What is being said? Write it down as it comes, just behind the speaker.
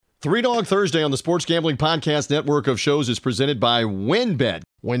Three Dog Thursday on the Sports Gambling Podcast network of shows is presented by WynnBET.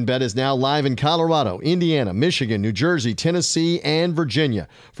 WynnBET is now live in Colorado, Indiana, Michigan, New Jersey, Tennessee, and Virginia.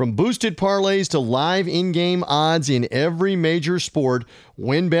 From boosted parlays to live in-game odds in every major sport,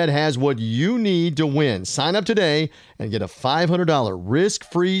 WynnBET has what you need to win. Sign up today and get a $500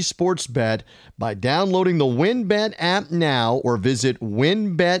 risk-free sports bet by downloading the WynnBET app now or visit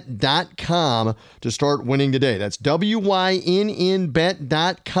wynnbet.com to start winning today. That's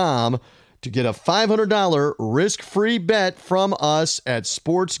WYNNBet.com to get a $500 risk-free bet from us at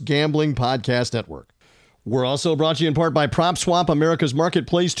Sports Gambling Podcast Network. We're also brought to you in part by PropSwap, America's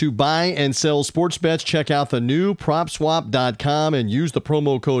marketplace to buy and sell sports bets. Check out the new PropSwap.com and use the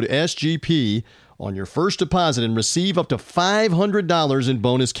promo code SGP on your first deposit and receive up to $500 in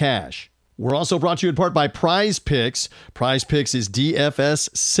bonus cash. We're also brought to you in part by Prize Picks. Prize Picks is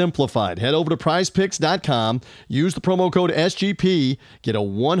DFS simplified. Head over to prizepicks.com, use the promo code SGP, get a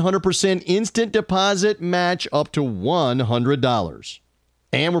 100% instant deposit match up to $100.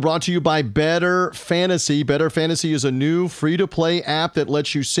 And we're brought to you by Better Fantasy. Better Fantasy is a new free-to-play app that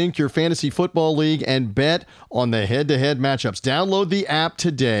lets you sync your fantasy football league and bet on the head-to-head matchups. Download the app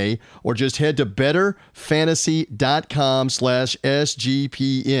today or just head to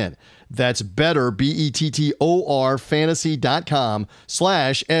betterfantasy.com/SGPN. That's better, BETTOR,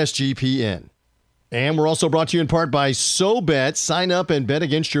 fantasy.com/SGPN. And we're also brought to you in part by SoBet. Sign up and bet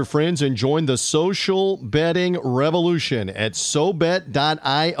against your friends and join the social betting revolution at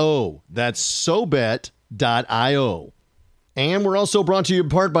SoBet.io. That's SoBet.io. And we're also brought to you in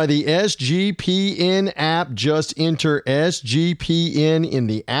part by the SGPN app. Just enter SGPN in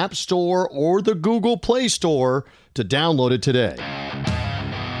the App Store or the Google Play Store to download it today.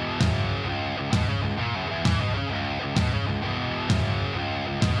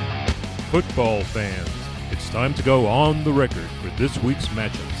 Football fans, it's time to go on the record for this week's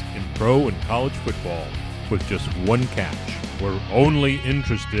matchups in pro and college football with just one catch. We're only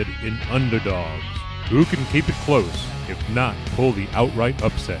interested in underdogs. Who can keep it close, if not pull the outright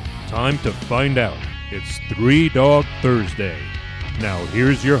upset? Time to find out. It's Three Dog Thursday. Now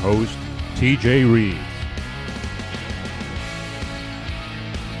here's your host, TJ Reeves.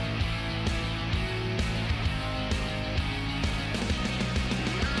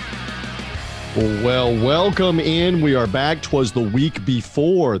 Well, welcome in. We are back. 'Twas the week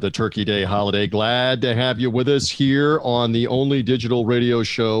before the Turkey Day holiday. Glad to have you with us here on the only digital radio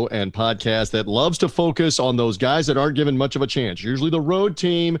show and podcast that loves to focus on those guys that aren't given much of a chance. Usually the road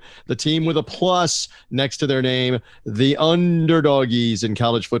team, the team with a plus next to their name, the underdoggies in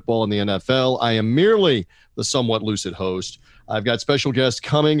college football and the NFL. I am merely the somewhat lucid host. I've got special guests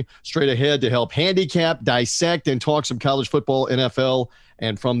coming straight ahead to help handicap, dissect, and talk some college football, NFL,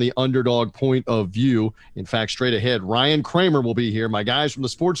 and from the underdog point of view. In fact, straight ahead, Ryan Kramer will be here. My guys from the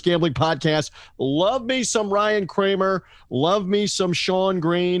Sports Gambling Podcast. Love me some Ryan Kramer. Love me some Sean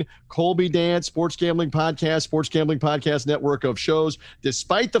Green. Colby Dance, Sports Gambling Podcast network of shows.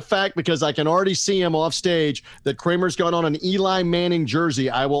 Despite the fact, because I can already see him off stage, that Kramer's got on an Eli Manning jersey,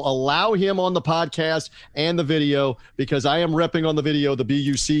 I will allow him on the podcast and the video because I am repping on the video the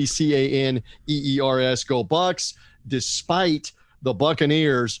BUCCANEERS. Go Bucks. Despite the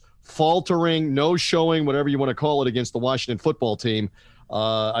Buccaneers faltering, no showing, whatever you want to call it, against the Washington football team.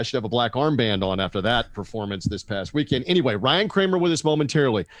 I should have a black armband on after that performance this past weekend. Anyway, Ryan Kramer with us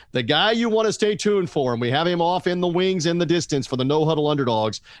momentarily. The guy you want to stay tuned for, and we have him off in the wings in the distance for the No Huddle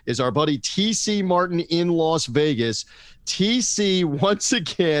Underdogs, is our buddy TC Martin in Las Vegas. TC, once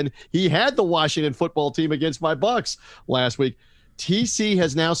again, he had the Washington football team against my Bucks last week. TC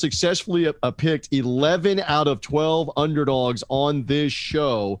has now successfully picked 11 out of 12 underdogs on this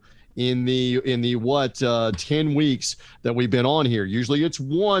show in the 10 weeks that we've been on here. Usually it's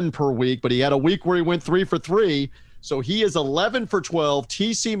one per week, but he had a week where he went 3 for 3. So he is 11 for 12.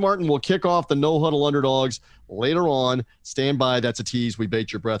 TC Martin will kick off the No Huddle Underdogs later on. Stand by. That's a tease. We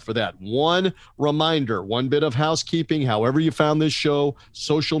bait your breath for that. One reminder, one bit of housekeeping. However you found this show,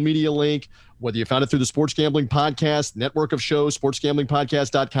 social media link, whether you found it through the Sports Gambling Podcast network of shows,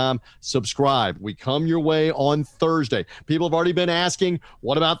 sportsgamblingpodcast.com, subscribe. We come your way on Thursday. People have already been asking,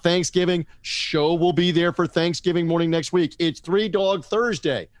 what about Thanksgiving? Show will be there for Thanksgiving morning next week. It's Three Dog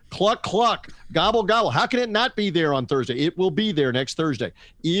Thursday. Cluck, cluck, gobble, gobble. How can it not be there on Thursday? It will be there next Thursday.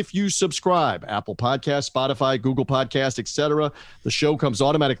 If you subscribe, Apple Podcasts, Spotify, Google Podcasts, etc., the show comes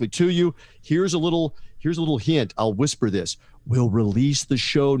automatically to you. Here's a little hint. I'll whisper this. We'll release the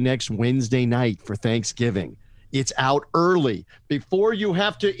show next Wednesday night for Thanksgiving. It's out early before you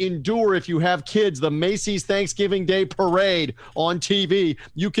have to endure, if you have kids, the Macy's Thanksgiving Day Parade on TV.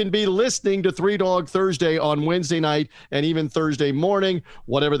 You can be listening to Three Dog Thursday on Wednesday night and even Thursday morning,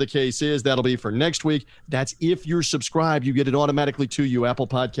 whatever the case is. That'll be for next week. That's if you're subscribed. You get it automatically to you. Apple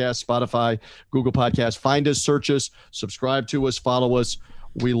Podcasts, Spotify, Google Podcasts. Find us, search us, subscribe to us, follow us.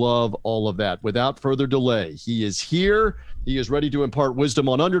 We love all of that. Without further delay, he is here. He is ready to impart wisdom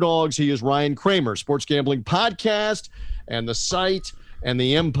on underdogs. He is Ryan Kramer, Sports Gambling Podcast, and the site and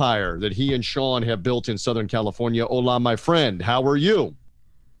the empire that he and Sean have built in Southern California. Hola, my friend. How are you?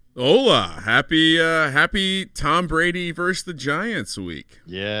 Hola. Happy Tom Brady versus the Giants week.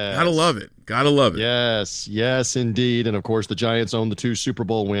 Yeah. Gotta love it. Yes, indeed. And, of course, the Giants own the 2 Super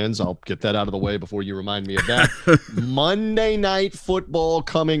Bowl wins. I'll get that out of the way before you remind me of that. Monday Night Football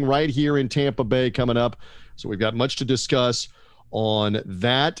coming right here in Tampa Bay coming up. So we've got much to discuss on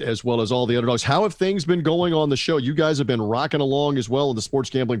that as well as all the underdogs. How have things been going on the show? You guys have been rocking along as well in the Sports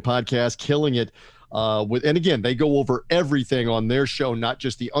Gambling Podcast, killing it. And again, they go over everything on their show, not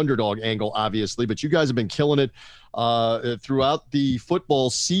just the underdog angle, obviously, but you guys have been killing it throughout the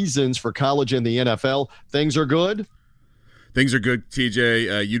football seasons for college and the NFL. Things are good. Things are good,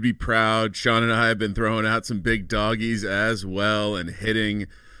 TJ. You'd be proud. Sean and I have been throwing out some big doggies as well and hitting.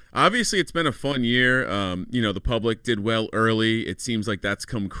 Obviously, it's been a fun year. The public did well early. It seems like that's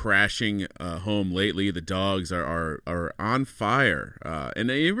come crashing home lately. The dogs are on fire.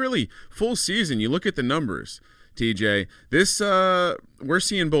 And a really full season. You look at the numbers, TJ. This we're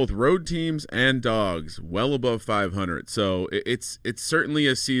seeing both road teams and dogs well above 500. So it's certainly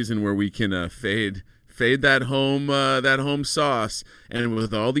a season where we can fade that home sauce. And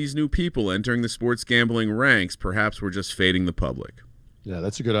with all these new people entering the sports gambling ranks, perhaps we're just fading the public. Yeah,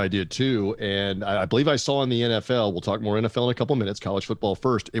 that's a good idea, too. And I believe I saw in the NFL, we'll talk more NFL in a couple of minutes, college football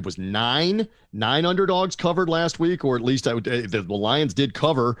first. It was nine underdogs covered last week, or at least the Lions did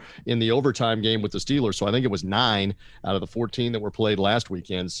cover in the overtime game with the Steelers. So I think it was 9 out of the 14 that were played last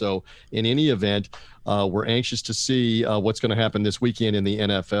weekend. So in any event, we're anxious to see what's going to happen this weekend in the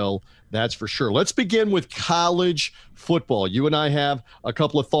NFL. That's for sure. Let's begin with college football. You and I have a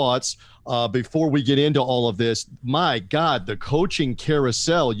couple of thoughts before we get into all of this. My God, the coaching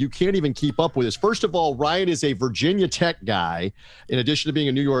carousel, you can't even keep up with this. First of all, Ryan is a Virginia Tech guy, in addition to being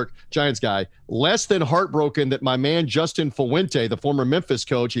a New York Giants guy. Less than heartbroken that my man Justin Fuente, the former Memphis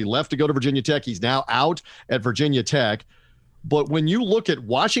coach, he left to go to Virginia Tech. He's now out at Virginia Tech. But when you look at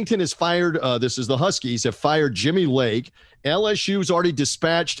Washington has fired, this is the Huskies, have fired Jimmy Lake. LSU's already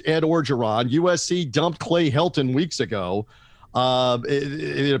dispatched Ed Orgeron. USC dumped Clay Helton weeks ago.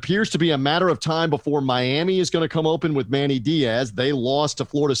 It appears to be a matter of time before Miami is going to come open with Manny Diaz. They lost to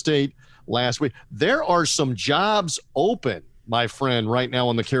Florida State last week. There are some jobs open, my friend, right now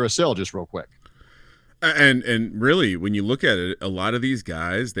on the carousel, just real quick. And really, when you look at it, a lot of these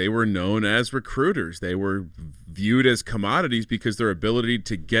guys, they were known as recruiters. They were viewed as commodities because their ability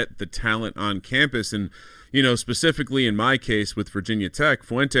to get the talent on campus. And, specifically in my case with Virginia Tech,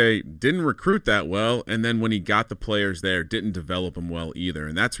 Fuente didn't recruit that well. And then when he got the players there, didn't develop them well either.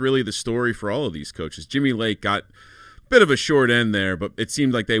 And that's really the story for all of these coaches. Jimmy Lake got a bit of a short end there, but it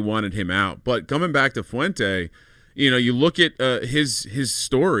seemed like they wanted him out. But coming back to Fuente, you look at his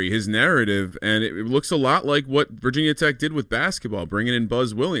story, his narrative, and it looks a lot like what Virginia Tech did with basketball, bringing in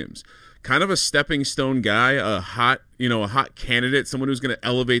Buzz Williams. Kind of a stepping stone guy, a hot candidate, someone who's going to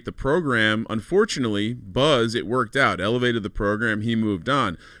elevate the program. Unfortunately, Buzz, it worked out, elevated the program. He moved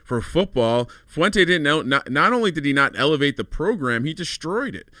on. For football, Fuente didn't. Not only did he not elevate the program, he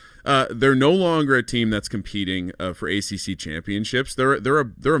destroyed it. They're no longer a team that's competing for ACC championships. They're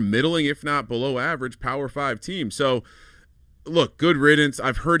a middling, if not below average, Power 5 team. So, look, good riddance.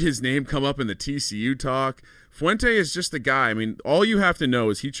 I've heard his name come up in the TCU talk. Fuente is just a guy. I mean, all you have to know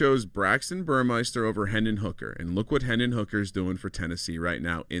is he chose Braxton Burmeister over Hendon Hooker, and look what Hendon Hooker's doing for Tennessee right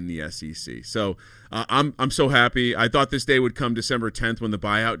now in the SEC. So I'm so happy. I thought this day would come December 10th when the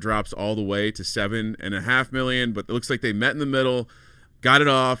buyout drops all the way to $7.5 million, but it looks like they met in the middle. Got it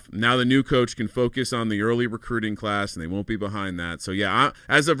off. Now the new coach can focus on the early recruiting class, and they won't be behind that. So, yeah,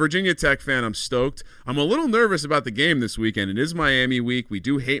 as a Virginia Tech fan, I'm stoked. I'm a little nervous about the game this weekend. It is Miami week. We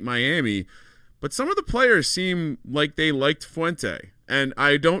do hate Miami. But some of the players seem like they liked Fuente. And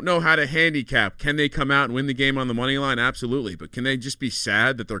I don't know how to handicap. Can they come out and win the game on the money line? Absolutely. But can they just be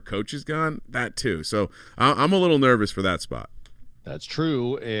sad that their coach is gone? That too. So I'm a little nervous for that spot. That's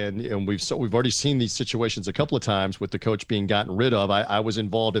true, and we've already seen these situations a couple of times with the coach being gotten rid of. I was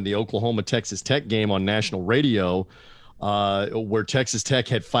involved in the Oklahoma-Texas Tech game on national radio where Texas Tech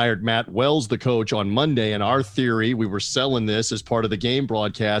had fired Matt Wells, the coach, on Monday. And our theory, we were selling this as part of the game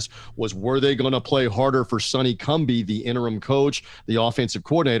broadcast, was were they going to play harder for Sonny Cumbie, the interim coach, the offensive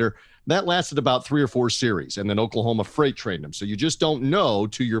coordinator? That lasted about 3 or 4 series, and then Oklahoma freight trained him. So you just don't know,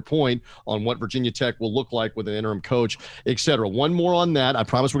 to your point, on what Virginia Tech will look like with an interim coach, et cetera. One more on that. I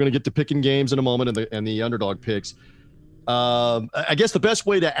promise we're going to get to picking games in a moment and the underdog picks. I guess the best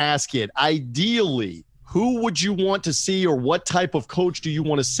way to ask it, ideally, who would you want to see, or what type of coach do you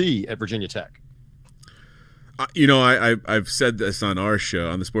want to see at Virginia Tech? I've said this on our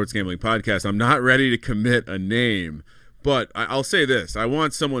show, on the Sports Gambling Podcast. I'm not ready to commit a name. But I'll say this. I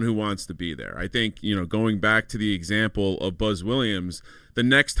want someone who wants to be there. I think, going back to the example of Buzz Williams, the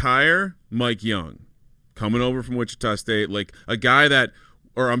next hire, Mike Young, coming over from Wichita State, like a guy that –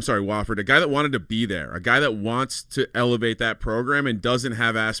 Wofford, a guy that wanted to be there, a guy that wants to elevate that program and doesn't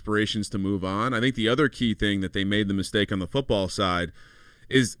have aspirations to move on. I think the other key thing that they made the mistake on the football side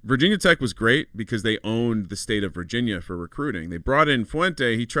is Virginia Tech was great because they owned the state of Virginia for recruiting. They brought in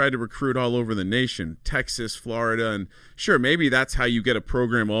Fuente. He tried to recruit all over the nation, Texas, Florida, and sure, maybe that's how you get a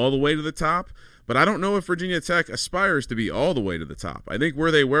program all the way to the top, but I don't know if Virginia Tech aspires to be all the way to the top. I think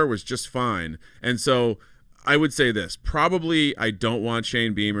where they were was just fine, and so I would say this. Probably I don't want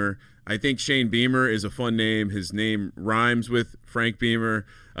Shane Beamer. I think Shane Beamer is a fun name. His name rhymes with Frank Beamer.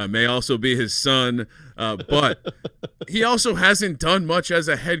 May also be his son, but he also hasn't done much as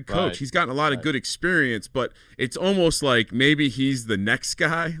a head coach. Right. He's gotten a lot of good experience, but it's almost like maybe he's the next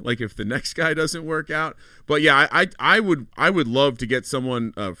guy, like if the next guy doesn't work out. But yeah, I would love to get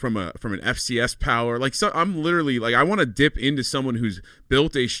someone from an FCS power. Like, so I'm literally like, I want to dip into someone who's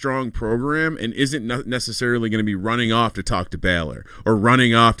built a strong program and isn't necessarily going to be running off to talk to Baylor or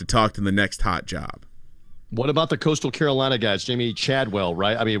running off to talk to the next hot job. What about the Coastal Carolina guys? Jamie Chadwell,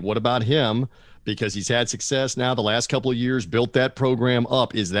 right? I mean, what about him? Because he's had success now the last couple of years, built that program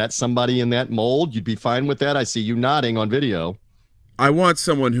up. Is that somebody in that mold? You'd be fine with that? I see you nodding on video. I want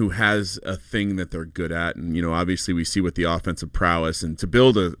someone who has a thing that they're good at. And, obviously we see with the offensive prowess, and to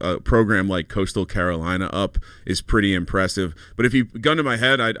build a program like Coastal Carolina up is pretty impressive. But if you gun to my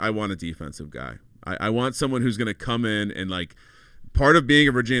head, I want a defensive guy. I want someone who's going to come in and, like, part of being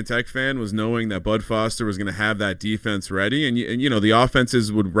a Virginia Tech fan was knowing that Bud Foster was going to have that defense ready, and the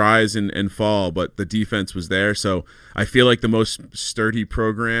offenses would rise and fall, but the defense was there. So I feel like the most sturdy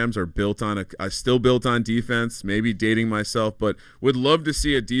programs are still built on defense. Maybe dating myself, but would love to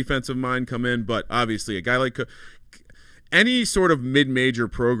see a defensive mind come in. But obviously, a guy like any sort of mid-major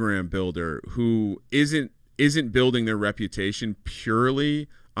program builder who isn't building their reputation purely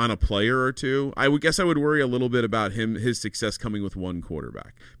on a player or two, I would worry a little bit about his success coming with one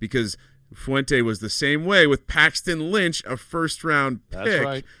quarterback, because Fuente was the same way with Paxton Lynch, a first-round pick. That's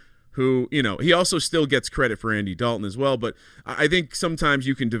right. Who, he also still gets credit for Andy Dalton as well, but I think sometimes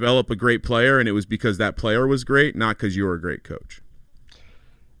you can develop a great player, and it was because that player was great, not because you were a great coach.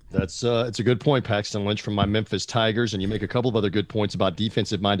 It's a good point, Paxton Lynch from my Memphis Tigers, and you make a couple of other good points about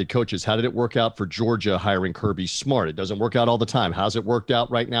defensive-minded coaches. How did it work out for Georgia hiring Kirby Smart? It doesn't work out all the time. How's it worked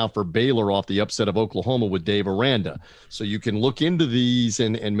out right now for Baylor off the upset of Oklahoma with Dave Aranda? So you can look into these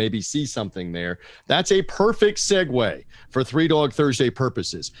and maybe see something there. That's a perfect segue for Three Dog Thursday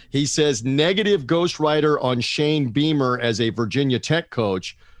purposes. He says negative ghostwriter on Shane Beamer as a Virginia Tech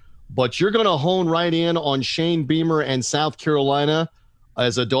coach, but you're going to hone right in on Shane Beamer and South Carolina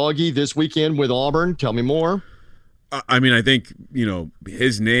as a doggy this weekend with Auburn. Tell me more. I mean, I think,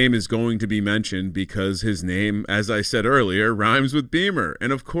 his name is going to be mentioned because his name, as I said earlier, rhymes with Beamer.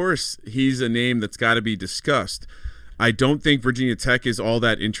 And of course, he's a name that's got to be discussed. I don't think Virginia Tech is all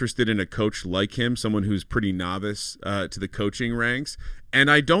that interested in a coach like him, someone who's pretty novice to the coaching ranks. And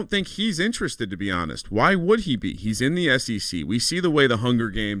I don't think he's interested, to be honest. Why would he be? He's in the SEC. We see the way the Hunger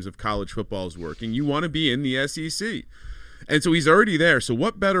Games of college football is working. You want to be in the SEC. And so he's already there. So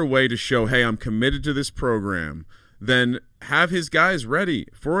what better way to show, hey, I'm committed to this program than have his guys ready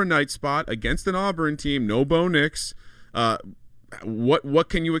for a night spot against an Auburn team, no Bo Nix. What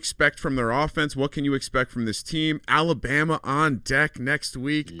can you expect from their offense? What can you expect from this team? Alabama on deck next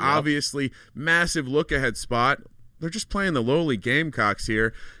week. Yep. Obviously, massive look-ahead spot. They're just playing the lowly Gamecocks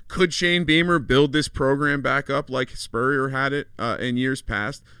here. Could Shane Beamer build this program back up like Spurrier had it in years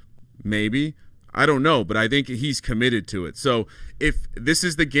past? Maybe. I don't know, but I think he's committed to it. So if this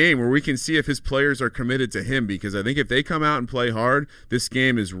is the game where we can see if his players are committed to him, because I think if they come out and play hard, this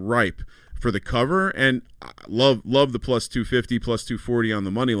game is ripe for the cover. And I love the plus 250, plus 240 on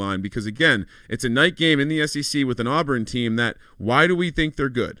the money line, because, again, it's a night game in the SEC with an Auburn team that, why do we think they're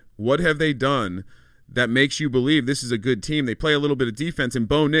good? What have they done that makes you believe this is a good team? They play a little bit of defense, and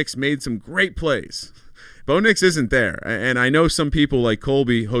Bo Nix made some great plays Bo Nix isn't there. And I know some people like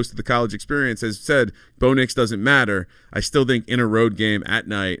Colby, host of the College Experience, has said Bo Nix doesn't matter. I still think in a road game at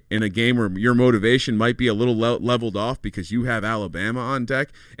night, in a game where your motivation might be a little leveled off because you have Alabama on deck,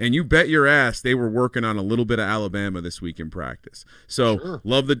 and you bet your ass they were working on a little bit of Alabama this week in practice. So sure.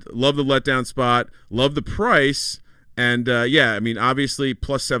 love the letdown spot, love the price. And, yeah, I mean, obviously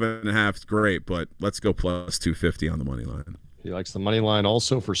plus 7.5 is great, but let's go plus 250 on the money line. He likes the money line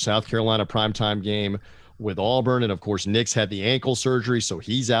also for South Carolina primetime game with Auburn. And, of course, Nix had the ankle surgery, so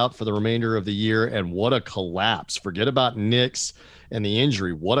he's out for the remainder of the year. And what a collapse. Forget about Nix and the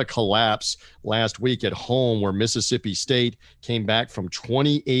injury. What a collapse last week at home where Mississippi State came back from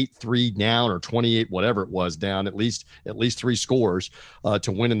 28-3 down, or 28 whatever it was down, at least 3 scores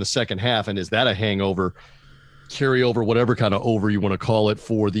to win in the second half. And is that a hangover? Carry over, whatever kind of over you want to call it,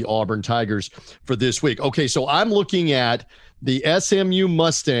 for the Auburn Tigers for this week. Okay, so I'm looking at the SMU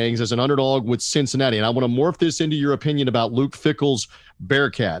Mustangs as an underdog with Cincinnati, and I want to morph this into your opinion about Luke Fickell's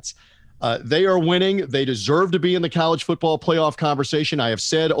Bearcats. They are winning. They deserve to be in the college football playoff conversation. I have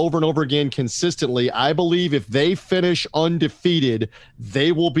said over and over again consistently, I believe if they finish undefeated,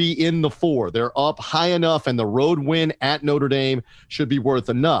 they will be in the 4. They're up high enough, and the road win at Notre Dame should be worth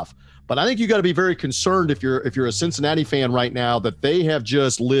enough. But I think you got to be very concerned if you're a Cincinnati fan right now that they have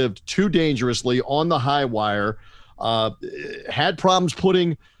just lived too dangerously on the high wire. Had problems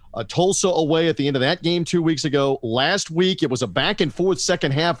putting Tulsa away at the end of that game 2 weeks ago. Last week, it was a back and forth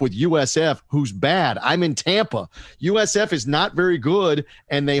second half with USF, who's bad. I'm in Tampa. USF is not very good,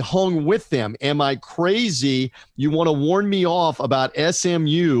 and they hung with them. Am I crazy? You want to warn me off about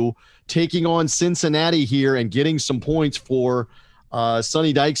SMU taking on Cincinnati here and getting some points for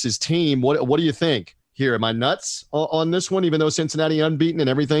Sonny Dykes' team. What do you think here? Am I nuts on this one, even though Cincinnati unbeaten and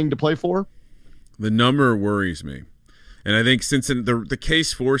everything to play for? The number worries me. And I think the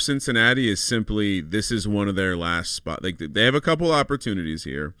case for Cincinnati is simply this is one of their last spots. Like, they have a couple opportunities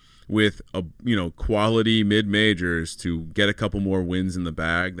here with quality mid-majors to get a couple more wins in the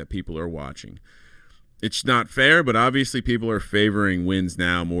bag that people are watching. It's not fair, but obviously people are favoring wins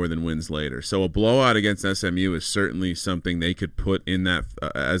now more than wins later. So a blowout against SMU is certainly something they could put in that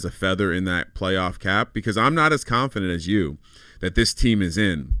as a feather in that playoff cap, because I'm not as confident as you that this team is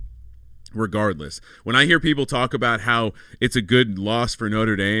in regardless. When I hear people talk about how it's a good loss for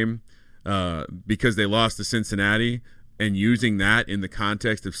Notre Dame because they lost to Cincinnati, and using that in the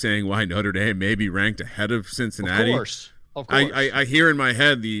context of saying why Notre Dame may be ranked ahead of Cincinnati. Of course. I hear in my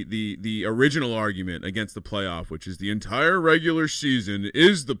head the original argument against the playoff, which is the entire regular season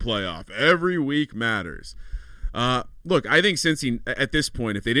is the playoff. Every week matters. Look, I think Cincy, at this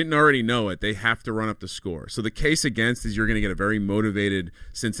point, if they didn't already know it, they have to run up the score. So the case against is you're going to get a very motivated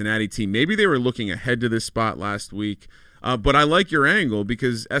Cincinnati team. Maybe they were looking ahead to this spot last week. But I like your angle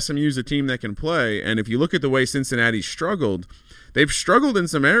because SMU is a team that can play. And if you look at the way Cincinnati struggled, they've struggled in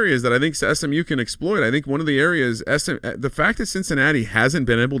some areas that I think SMU can exploit. I think one of the areas, the fact that Cincinnati hasn't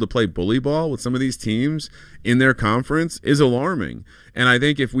been able to play bully ball with some of these teams in their conference is alarming. And I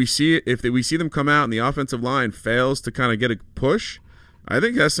think if we see them come out and the offensive line fails to kind of get a push, I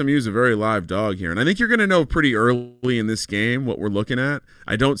think SMU is a very live dog here. And I think you're going to know pretty early in this game what we're looking at.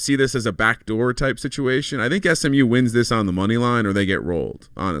 I don't see this as a backdoor type situation. I think SMU wins this on the money line or they get rolled,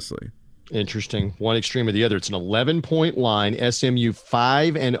 honestly. Interesting. One extreme or the other. It's an 11-point line. SMU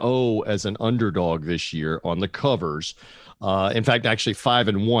 5-0 as an underdog this year on the covers. In fact, actually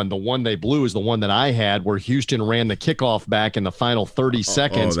 5-1. The one they blew is the one that I had, where Houston ran the kickoff back in the final 30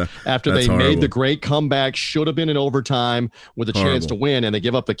 seconds after they made the great comeback. Should have been in overtime with a chance to win, and they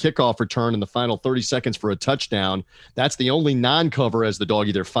give up the kickoff return in the final 30 seconds for a touchdown. That's the only non-cover as the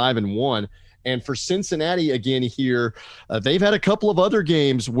doggy. They're 5-1. And for Cincinnati again here, they've had a couple of other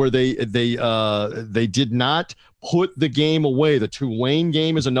games where they did not put the game away. The Tulane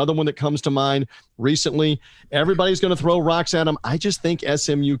game is another one that comes to mind recently. Everybody's going to throw rocks at them. I just think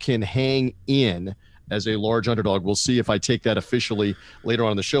SMU can hang in as a large underdog. We'll see if I take that officially later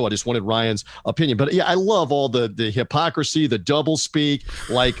on in the show. I just wanted Ryan's opinion. But yeah, I love all the hypocrisy, the double speak,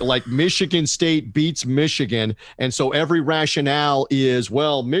 like Michigan State beats Michigan. And so every rationale is,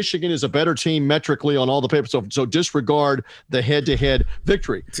 well, Michigan is a better team metrically on all the papers. So disregard the head-to-head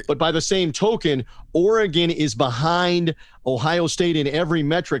victory. But by the same token, Oregon is behind Ohio State in every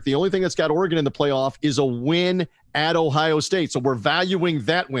metric. The only thing that's got Oregon in the playoff is a win at Ohio State. So we're valuing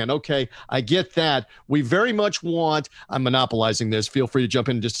that win. Okay, I get that. We very much want, I'm monopolizing this, feel free to jump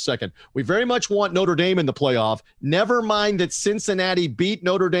in just a second. We very much want Notre Dame in the playoff. Never mind that Cincinnati beat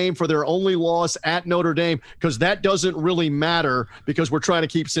Notre Dame for their only loss at Notre Dame, because that doesn't really matter because we're trying to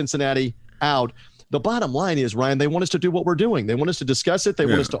keep Cincinnati out. the bottom line is, Ryan, they want us to do what we're doing. They want us to discuss it. They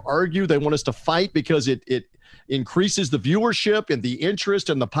want us to argue. They want us to fight because it increases the viewership and the interest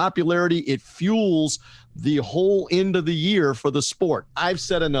and the popularity. It fuels the whole end of the year for the sport. I've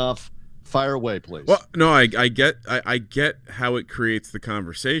said enough. Fire away, please. Well, no, I get how it creates the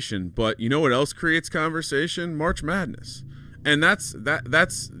conversation, but you know what else creates conversation? March Madness. And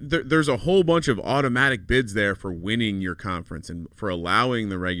there's a whole bunch of automatic bids there for winning your conference and for allowing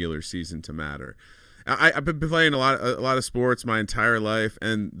the regular season to matter. I've been playing a lot of sports my entire life,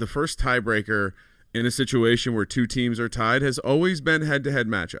 and the first tiebreaker in a situation where two teams are tied has always been head-to-head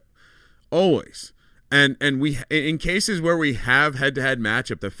matchup. Always. And we, in cases where we have head-to-head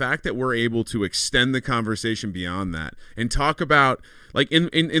matchup, the fact that we're able to extend the conversation beyond that and talk about, like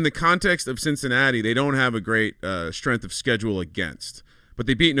in the context of Cincinnati, they don't have a great strength of schedule against, but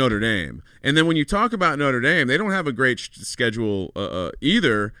they beat Notre Dame. And then when you talk about Notre Dame, they don't have a great schedule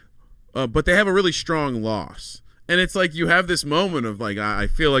either, but they have a really strong loss. And it's like you have this moment of like, I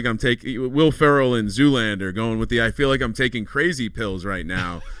feel like I'm taking Will Ferrell and Zoolander going with I feel like I'm taking crazy pills right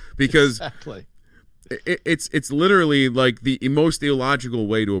now because exactly. It's literally like the most illogical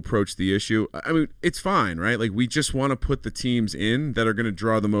way to approach the issue. I mean, it's fine, right? Like we just want to put the teams in that are going to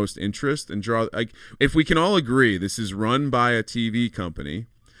draw the most interest and draw. Like if we can all agree this is run by a TV company,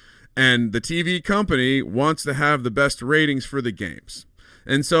 and the TV company wants to have the best ratings for the games.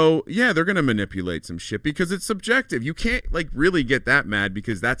 And so, yeah, they're going to manipulate some shit because it's subjective. You can't like really get that mad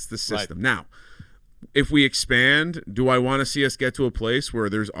because that's the system. Right. Now, if we expand, do I want to see us get to a place where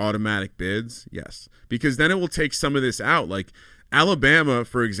there's automatic bids? Yes, because then it will take some of this out. Like Alabama,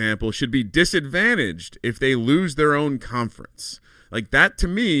 for example, should be disadvantaged if they lose their own conference. Like that, to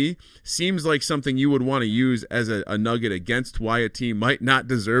me, seems like something you would want to use as a nugget against why a team might not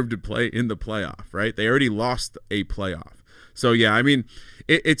deserve to play in the playoff, right? They already lost a playoff. So, yeah, I mean,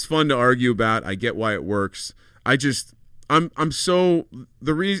 it's fun to argue about. I get why it works. I'm so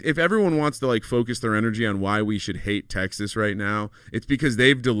the reason if everyone wants to like focus their energy on why we should hate Texas right now, it's because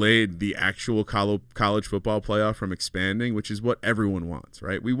they've delayed the actual college football playoff from expanding, which is what everyone wants,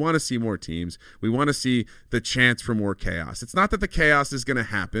 right? We want to see more teams. We want to see the chance for more chaos. It's not that the chaos is going to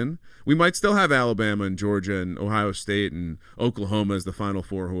happen. We might still have Alabama and Georgia and Ohio State and Oklahoma as the Final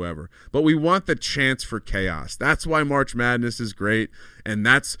Four, whoever. But we want the chance for chaos. That's why March Madness is great, and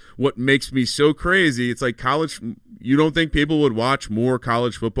that's what makes me so crazy. It's like college. You don't think people would watch more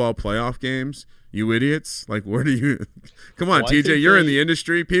college football playoff games? You idiots. Like, where do you – come on, TJ, you're in the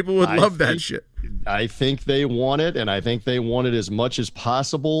industry. People would love that shit. I think they want it, and I think they want it as much as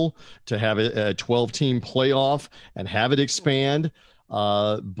possible to have a 12-team playoff and have it expand.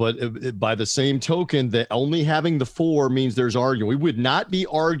 But by the same token, that only having the 4 means there's arguing. We would not be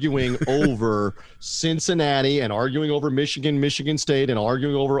arguing over Cincinnati and arguing over Michigan State and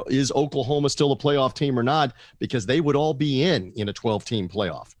arguing over is Oklahoma still a playoff team or not, because they would all be in a 12-team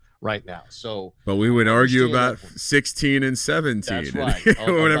playoff right now. So, but we would argue about 16 and 17. That's right.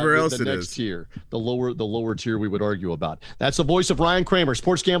 Whatever else the it next is. Tier, the lower tier we would argue about. That's the voice of Ryan Kramer,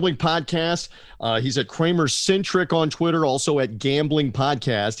 Sports Gambling Podcast. He's at Kramer Centric on Twitter, also at Gambling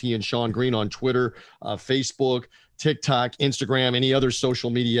Podcast. He and Sean Green on Twitter, Facebook, TikTok, Instagram, any other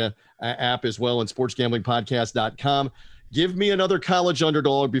social media app as well, and sportsgamblingpodcast.com. Give me another college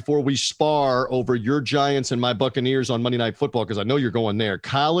underdog before we spar over your Giants and my Buccaneers on Monday Night Football, because I know you're going there.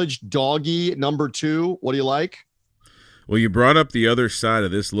 College doggy number 2. What do you like? Well, you brought up the other side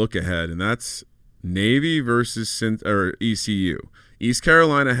of this look ahead, and that's Navy versus ECU. East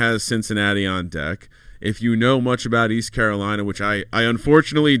Carolina has Cincinnati on deck. If you know much about East Carolina, which I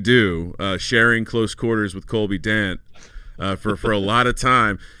unfortunately do, sharing close quarters with Colby Dant, for a lot of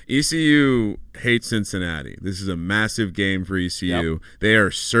time, ECU hates Cincinnati. This is a massive game for ECU. Yep. They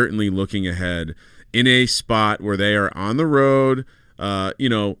are certainly looking ahead in a spot where they are on the road. A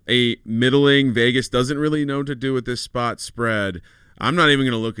middling Vegas doesn't really know what to do with this spot spread. I'm not even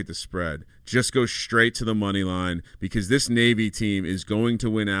going to look at the spread. Just go straight to the money line because this Navy team is going to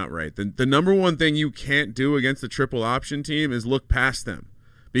win outright. The number one thing you can't do against the triple option team is look past them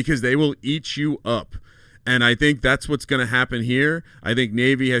because they will eat you up. And I think that's what's going to happen here. I think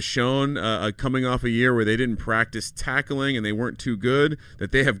Navy has shown, coming off a year where they didn't practice tackling and they weren't too good,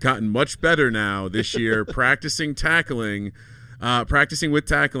 that they have gotten much better now this year practicing with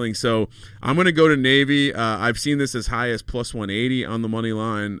tackling. So I'm going to go to Navy. I've seen this as high as plus 180 on the money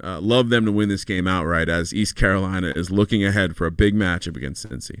line. Love them to win this game outright as East Carolina is looking ahead for a big matchup against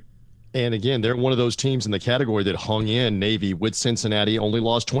Cincy. And again, they're one of those teams in the category that hung in. Navy with Cincinnati, only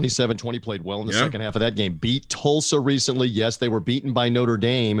lost 27-20, played well in the second half of that game. Beat Tulsa recently. Yes, they were beaten by Notre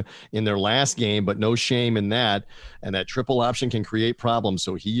Dame in their last game, but no shame in that. And that triple option can create problems.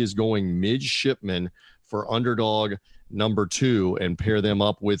 So he is going midshipman for underdog number 2 and pair them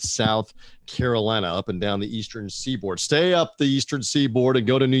up with South Carolina up and down the Eastern Seaboard. Stay up the Eastern Seaboard and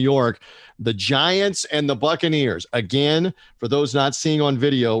go to New York. The Giants and the Buccaneers. Again, for those not seeing on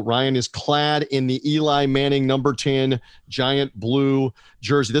video, Ryan is clad in the Eli Manning number 10 giant blue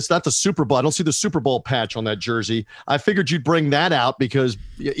jersey. That's not the Super Bowl. I don't see the Super Bowl patch on that jersey. I figured you'd bring that out because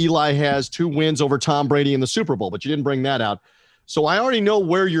Eli has 2 wins over Tom Brady in the Super Bowl, but you didn't bring that out. So I already know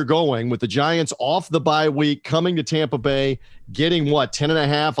where you're going with the Giants off the bye week, coming to Tampa Bay, getting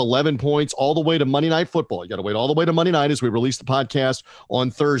 10.5, 11 points, all the way to Monday Night Football. You got to wait all the way to Monday night as we release the podcast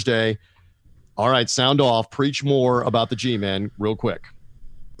on Thursday. All right, sound off. Preach more about the G-Men real quick.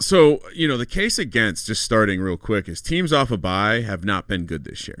 So, the case against, just starting real quick, is teams off a bye have not been good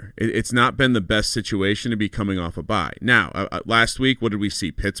this year. It's not been the best situation to be coming off a bye. Now, last week, what did we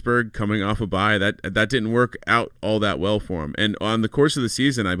see? Pittsburgh coming off a bye. That didn't work out all that well for them. And on the course of the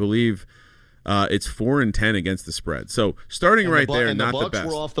season, I believe it's 4-10 against the spread. So starting there, not the best. Bucs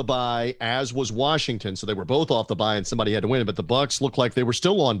were off the bye, as was Washington. So they were both off the bye, and somebody had to win it. But the Bucs looked like they were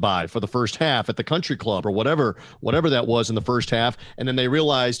still on bye for the first half at the Country Club or whatever that was in the first half. And then they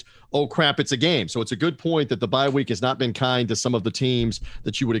realized, oh crap, it's a game. So it's a good point that the bye week has not been kind to some of the teams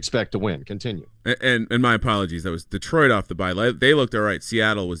that you would expect to win. Continue. And my apologies. That was Detroit off the bye. They looked all right.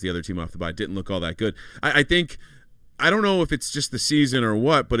 Seattle was the other team off the bye. Didn't look all that good. I think. I don't know if it's just the season or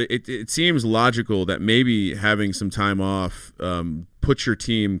what, but it seems logical that maybe having some time off puts your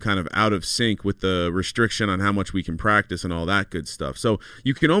team kind of out of sync with the restriction on how much we can practice and all that good stuff. So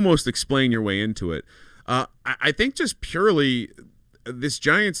you can almost explain your way into it. I think just purely this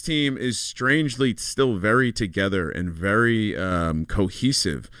Giants team is strangely still very together and very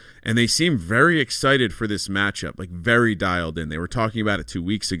cohesive, and they seem very excited for this matchup, like very dialed in. They were talking about it 2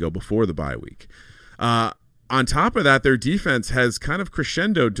 weeks ago before the bye week. On top of that, their defense has kind of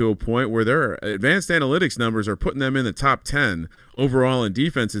crescendoed to a point where their advanced analytics numbers are putting them in the top 10 overall in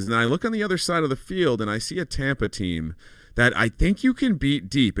defenses. And I look on the other side of the field, and I see a Tampa team that I think you can beat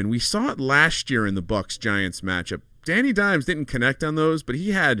deep. And we saw it last year in the Bucs-Giants matchup. Danny Dimes didn't connect on those, but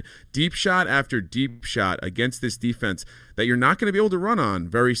he had deep shot after deep shot against this defense that you're not going to be able to run on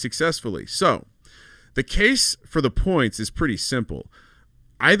very successfully. So the case for the points is pretty simple.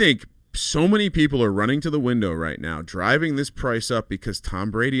 I think so many people are running to the window right now, driving this price up because Tom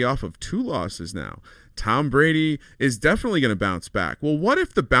Brady off of 2 losses now. Tom Brady is definitely going to bounce back. Well, what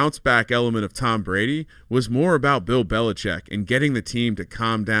if the bounce back element of Tom Brady was more about Bill Belichick and getting the team to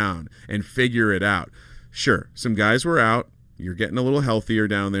calm down and figure it out? Sure, some guys were out. You're getting a little healthier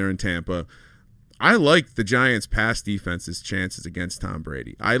down there in Tampa. I like the Giants' pass defense's chances against Tom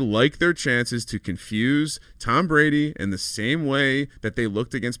Brady. I like their chances to confuse Tom Brady in the same way that they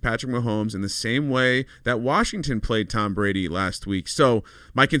looked against Patrick Mahomes, in the same way that Washington played Tom Brady last week. So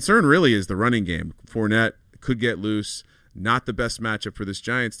my concern really is the running game. Fournette could get loose. Not the best matchup for this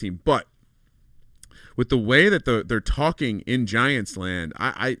Giants team, but with the way that they're talking in Giants land,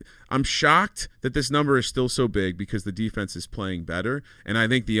 I'm shocked that this number is still so big because the defense is playing better. And I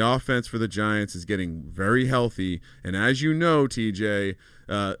think the offense for the Giants is getting very healthy. And as you know, TJ,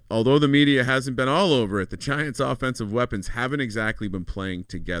 although the media hasn't been all over it, the Giants' offensive weapons haven't exactly been playing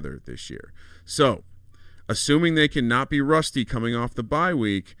together this year. So, assuming they can not be rusty coming off the bye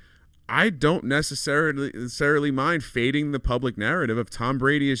week, I don't necessarily mind fading the public narrative of Tom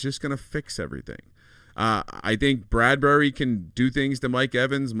Brady is just going to fix everything. I think Bradbury can do things to Mike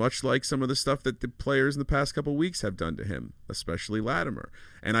Evans, much like some of the stuff that the players in the past couple of weeks have done to him, especially Latimer.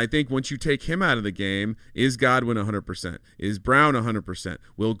 And I think once you take him out of the game, is Godwin 100%? Is Brown 100%?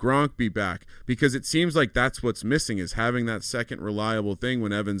 Will Gronk be back? Because it seems like that's what's missing, is having that second reliable thing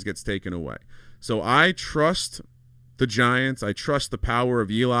when Evans gets taken away. So I trust the Giants. I trust the power of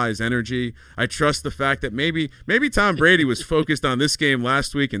Eli's energy. I trust the fact that maybe Tom Brady was focused on this game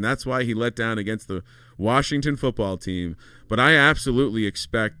last week, and that's why he let down against the Washington football team. But I absolutely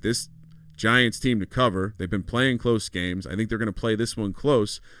expect this Giants team to cover. They've been playing close games. I think they're going to play this one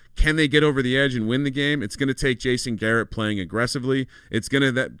close. Can they get over the edge and win the game? It's going to take Jason Garrett playing aggressively. It's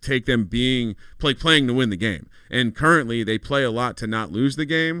going to take them playing to win the game. And currently, they play a lot to not lose the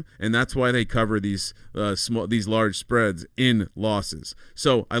game, and that's why they cover these large spreads in losses.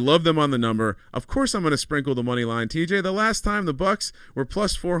 So I love them on the number. Of course, I'm going to sprinkle the money line. TJ, the last time the Bucs were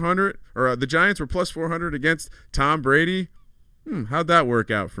plus 400, or the Giants were plus 400 against Tom Brady, how'd that work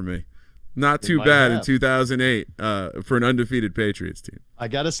out for me? Not too bad in 2008 for an undefeated Patriots team. I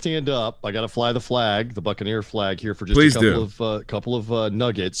got to stand up. I got to fly the flag, the Buccaneer flag here for just a couple of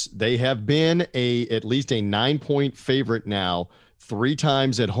nuggets. They have been at least a 9-point favorite now 3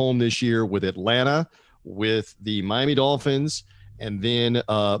 times at home this year with Atlanta, with the Miami Dolphins, and then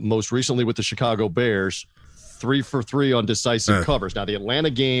most recently with the Chicago Bears. 3 for 3 on decisive covers. Now, the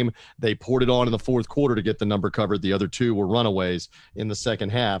Atlanta game, they poured it on in the fourth quarter to get the number covered. The other 2 were runaways in the second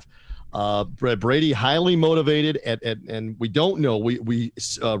half. Brady highly motivated, and we don't know. We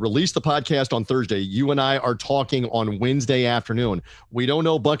released the podcast on Thursday. You and I are talking on Wednesday afternoon. We don't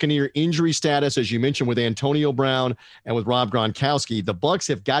know Buccaneer injury status, as you mentioned, with Antonio Brown and with Rob Gronkowski. The Bucs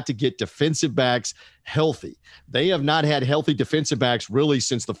have got to get defensive backs healthy. They have not had healthy defensive backs really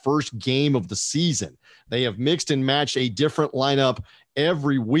since the first game of the season. They have mixed and matched a different lineup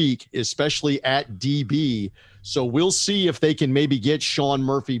every week, especially at DB. So we'll see if they can maybe get Sean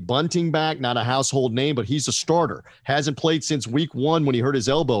Murphy-Bunting back. Not a household name, but he's a starter. Hasn't played since week 1 when he hurt his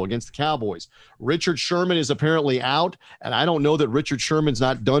elbow against the Cowboys. Richard Sherman is apparently out, and I don't know that Richard Sherman's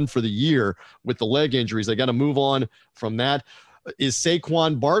not done for the year with the leg injuries. They got to move on from that. Is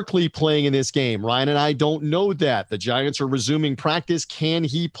Saquon Barkley playing in this game? Ryan and I don't know that. The Giants are resuming practice. Can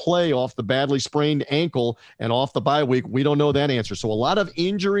he play off the badly sprained ankle and off the bye week? We don't know that answer. So a lot of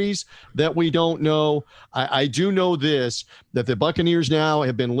injuries that we don't know. I do know this, that the Buccaneers now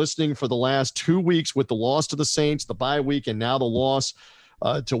have been listening for the last 2 weeks with the loss to the Saints, the bye week, and now the loss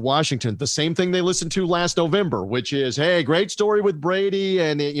to Washington. The same thing they listened to last November, which is, hey, great story with Brady,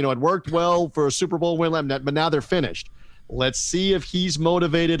 and it worked well for a Super Bowl win, but now they're finished. Let's see if he's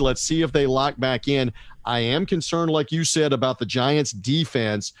motivated. Let's see if they lock back in. I am concerned, like you said, about the Giants'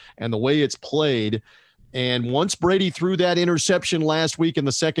 defense and the way it's played. And once Brady threw that interception last week in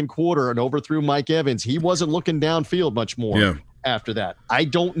the second quarter and overthrew Mike Evans, he wasn't looking downfield much more after that. I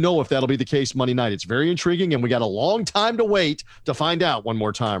don't know if that'll be the case Monday night. It's very intriguing, and we got a long time to wait to find out one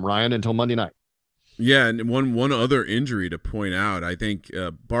more time, Ryan, until Monday night. Yeah, and one other injury to point out, I think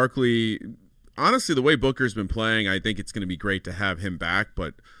Barkley – honestly, the way Booker's been playing, I think it's going to be great to have him back,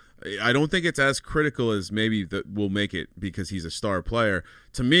 but I don't think it's as critical as maybe that we'll make it because he's a star player.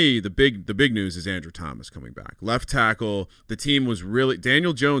 To me, the big news is Andrew Thomas coming back. Left tackle, the team was really –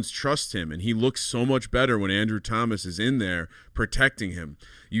 Daniel Jones trusts him, and he looks so much better when Andrew Thomas is in there protecting him.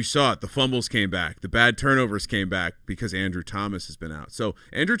 You saw it. The fumbles came back. The bad turnovers came back because Andrew Thomas has been out. So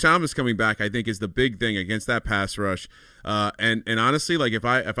Andrew Thomas coming back, I think, is the big thing against that pass rush. And honestly, like if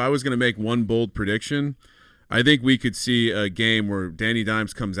I was going to make one bold prediction, I think we could see a game where Danny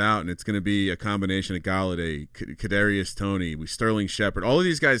Dimes comes out and it's going to be a combination of Galladay, Kadarius Toney, Sterling Shepard, all of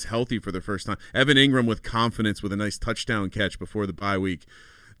these guys healthy for the first time. Evan Ingram with confidence with a nice touchdown catch before the bye week.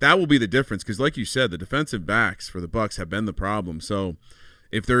 That will be the difference because, like you said, the defensive backs for the Bucs have been the problem. So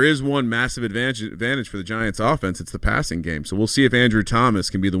if there is one massive advantage for the Giants offense, it's the passing game. So we'll see if Andrew Thomas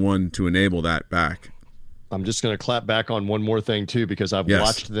can be the one to enable that back. I'm just going to clap back on one more thing, too, because I've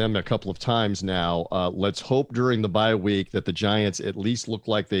watched them a couple of times now. Let's hope during the bye week that the Giants at least look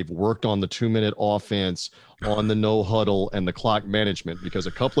like they've worked on the 2-minute offense, on the no huddle, and the clock management, because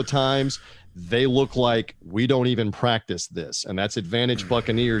a couple of times they look like we don't even practice this. And that's advantage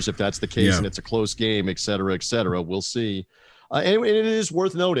Buccaneers if that's the case and it's a close game, et cetera, et cetera. We'll see. And it is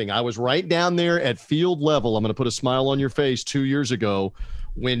worth noting, I was right down there at field level. I'm going to put a smile on your face 2 years ago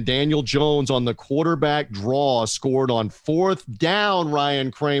when Daniel Jones on the quarterback draw scored on 4th down, Ryan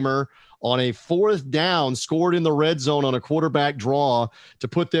Kramer, on a 4th down, scored in the red zone on a quarterback draw to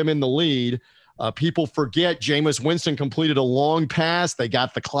put them in the lead. People forget Jameis Winston completed a long pass. They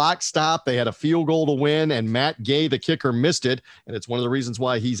got the clock stopped. They had a field goal to win, and Matt Gay, the kicker, missed it. And it's one of the reasons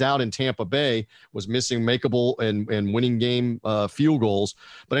why he's out in Tampa Bay, was missing makeable and winning game field goals.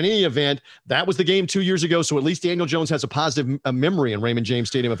 But in any event, that was the game 2 years ago. So at least Daniel Jones has a positive memory in Raymond James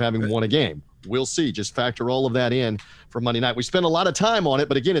Stadium of having won a game. We'll see. Just factor all of that in for Monday night. We spent a lot of time on it,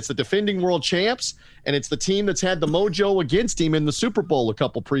 but again, it's the defending world champs, and it's the team that's had the mojo against him in the Super Bowl a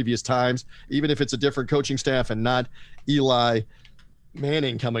couple previous times, even if it's a different coaching staff and not Eli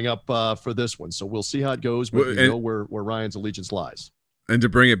Manning coming up for this one. So we'll see how it goes, but we know where Ryan's allegiance lies. And to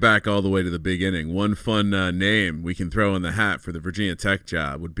bring it back all the way to the beginning, one fun name we can throw in the hat for the Virginia Tech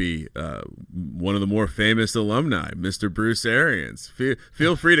job would be one of the more famous alumni, Mr. Bruce Arians.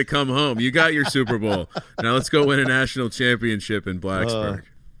 Feel free to come home. You got your Super Bowl. Now let's go win a national championship in Blacksburg.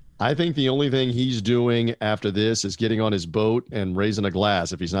 I think the only thing he's doing after this is getting on his boat and raising a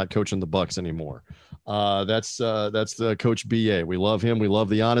glass if he's not coaching the Bucks anymore. That's the Coach BA. We love him. We love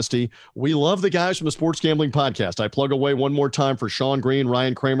the honesty. We love the guys from the Sports Gambling Podcast. I plug away one more time for Sean Green,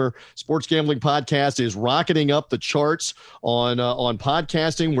 Ryan Kramer. Sports Gambling Podcast is rocketing up the charts on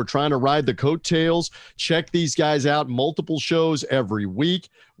podcasting. We're trying to ride the coattails. Check these guys out. Multiple shows every week.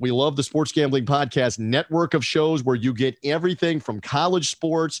 We love the Sports Gambling Podcast network of shows where you get everything from college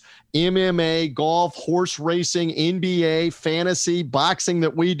sports, MMA, golf, horse racing, NBA, fantasy, boxing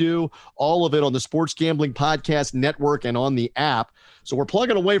that we do, all of it on the Sports Gambling Podcast network and on the app. So we're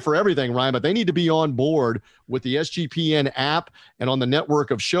plugging away for everything, Ryan, but they need to be on board with the SGPN app and on the network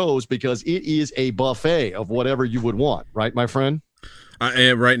of shows because it is a buffet of whatever you would want. Right, my friend?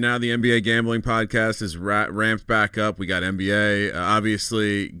 Right now, the NBA Gambling Podcast is ramped back up. We got NBA.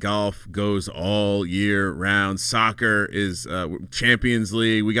 Obviously, golf goes all year round. Soccer is Champions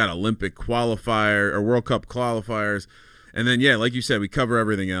League. We got Olympic qualifier or World Cup qualifiers. And then, yeah, like you said, we cover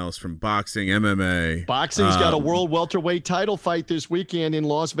everything else from boxing, MMA. Boxing's got a world welterweight title fight this weekend in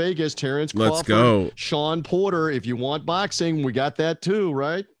Las Vegas. Terrence Crawford, let's go. Sean Porter. If you want boxing, we got that too,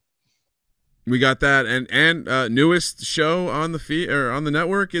 right? We got that, and newest show on the feed or on the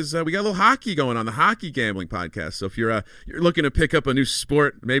network is we got a little hockey going on, the Hockey Gambling Podcast. So if you're looking to pick up a new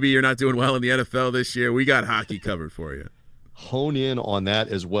sport, maybe you're not doing well in the NFL this year, we got hockey covered for you. Hone in on that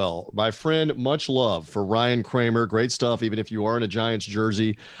as well. My friend, much love for Ryan Kramer. Great stuff, even if you are in a Giants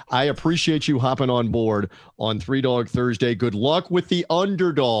jersey. I appreciate you hopping on board on Three Dog Thursday. Good luck with the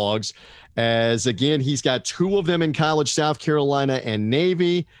underdogs, as, again, he's got two of them in college, South Carolina and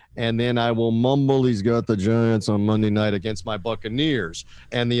Navy. And then I will mumble he's got the Giants on Monday night against my Buccaneers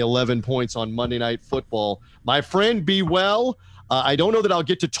and the 11 points on Monday Night Football. My friend, be well. I don't know that I'll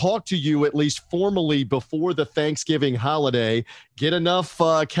get to talk to you at least formally before the Thanksgiving holiday. Get enough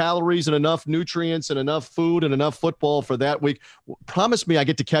calories and enough nutrients and enough food and enough football for that week. Promise me I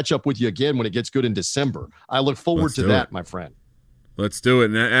get to catch up with you again when it gets good in December. I look forward to that, my friend. Let's do it.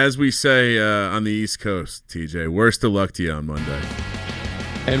 And as we say on the East Coast, TJ, worst of luck to you on Monday.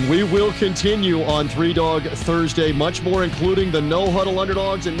 And we will continue on Three Dog Thursday. Much more, including the No Huddle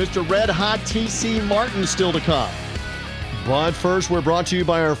Underdogs and Mr. Red Hot TC Martin still to come. But first, we're brought to you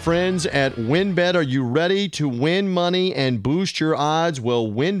by our friends at WynnBET. Are you ready to win money and boost your odds? Well,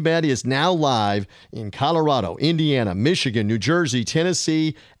 WynnBET is now live in Colorado, Indiana, Michigan, New Jersey,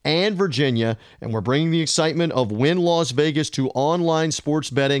 Tennessee, and Virginia, and we're bringing the excitement of Wynn Las Vegas to online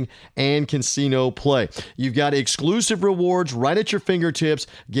sports betting and casino play. You've got exclusive rewards right at your fingertips.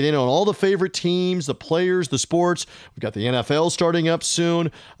 Get in on all the favorite teams, the players, the sports. We've got the NFL starting up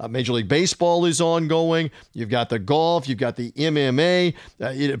soon. Major League Baseball is ongoing. You've got the golf. You've got the MMA.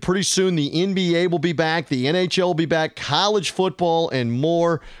 Pretty soon the NBA will be back. The NHL will be back. College football and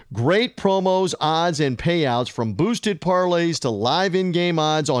more. Great promos, odds, and payouts from boosted parlays to live in-game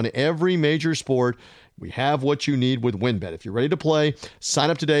odds on every major sport. We have what you need with WynnBET. If you're ready to play, sign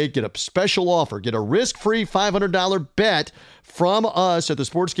up today. Get a special offer. Get a risk-free $500 bet from us at the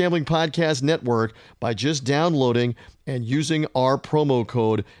Sports Gambling Podcast Network by just downloading and using our promo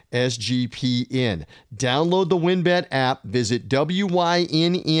code SGPN. Download the WynnBET app. Visit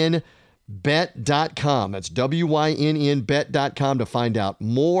WYNNBet.com. That's WYNNBet.com to find out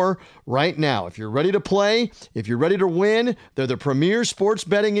more right now. If you're ready to play, if you're ready to win, they're the premier sports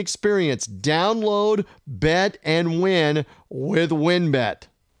betting experience. Download, bet, and win with WynnBET.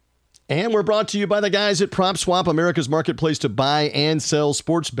 And we're brought to you by the guys at PropSwap, America's marketplace to buy and sell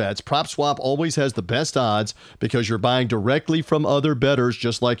sports bets. PropSwap always has the best odds because you're buying directly from other bettors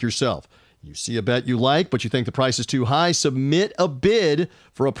just like yourself. You see a bet you like, but you think the price is too high, submit a bid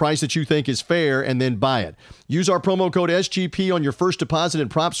for a price that you think is fair and then buy it. Use our promo code SGP on your first deposit and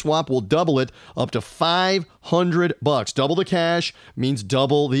PropSwap will double it up to $500. Double the cash means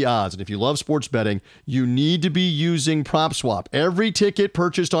double the odds. And if you love sports betting, you need to be using PropSwap. Every ticket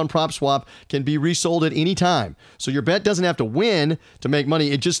purchased on PropSwap can be resold at any time. So your bet doesn't have to win to make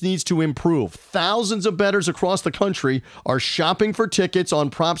money. It just needs to improve. Thousands of bettors across the country are shopping for tickets on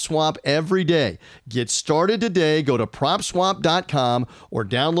PropSwap every day. Get started today. Go to PropSwap.com or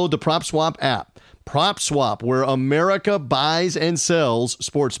download the PropSwap app. PropSwap, where America buys and sells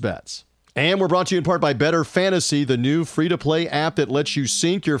sports bets. And we're brought to you in part by Better Fantasy, the new free-to-play app that lets you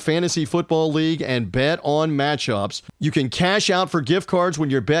sync your fantasy football league and bet on matchups. You can cash out for gift cards when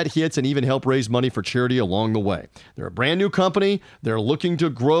your bet hits and even help raise money for charity along the way. They're a brand new company. They're looking to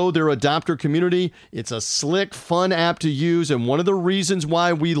grow their adopter community. It's a slick, fun app to use, and one of the reasons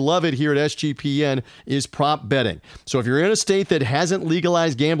why we love it here at SGPN is prop betting. So if you're in a state that hasn't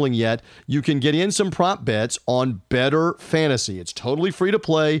legalized gambling yet, you can get in some prop bets on Better Fantasy. It's totally free to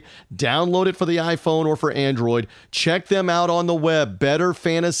play. Download it for the iPhone or for Android. Check them out on the web,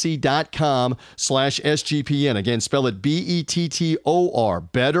 betterfantasy.com/SGPN. Again, spell it BETTOR,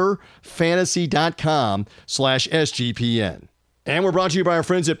 betterfantasy.com/SGPN. And we're brought to you by our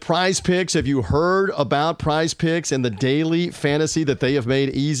friends at Prize Picks. Have you heard about Prize Picks and the daily fantasy that they have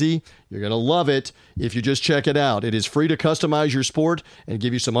made easy? You're going to love it if you just check it out. It is free to customize your sport and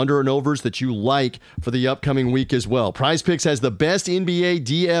give you some under and overs that you like for the upcoming week as well. Prize Picks has the best NBA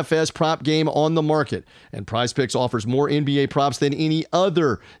DFS prop game on the market, and Prize Picks offers more NBA props than any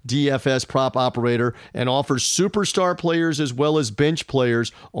other DFS prop operator and offers superstar players as well as bench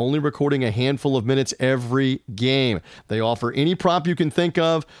players, only recording a handful of minutes every game. They offer any prop you can think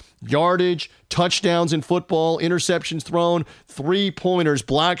of: yardage, touchdowns in football, interceptions thrown, three-pointers,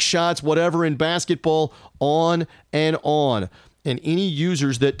 block shots, whatever in basketball, on and on. And any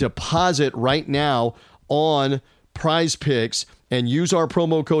users that deposit right now on Prize Picks and use our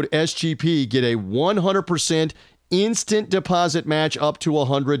promo code SGP get a 100% instant deposit match up to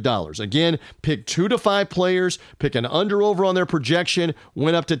 $100. Again, pick 2 to 5 players, pick an under-over on their projection,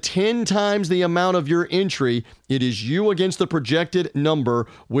 win up to 10 times the amount of your entry. It is you against the projected number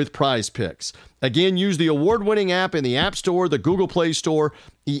with Prize Picks. Again, use the award-winning app in the App Store, the Google Play Store.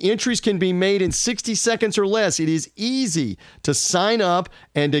 The entries can be made in 60 seconds or less. It is easy to sign up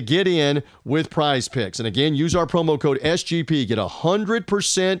and to get in with Prize Picks. And again, use our promo code SGP. Get a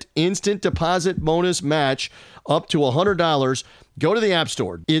 100% instant deposit bonus match up to $100. Go to the App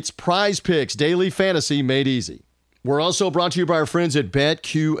Store. It's Prize Picks, daily fantasy made easy. We're also brought to you by our friends at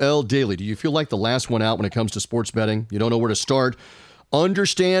BetQL Daily. Do you feel like the last one out when it comes to sports betting? You don't know where to start?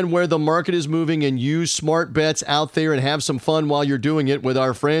 Understand where the market is moving and use smart bets out there and have some fun while you're doing it with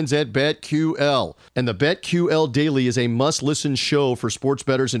our friends at BetQL. And the BetQL Daily is a must-listen show for sports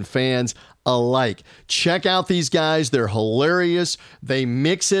bettors and fans alike. Check out these guys. They're hilarious. They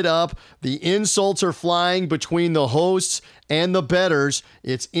mix it up. The insults are flying between the hosts and the bettors.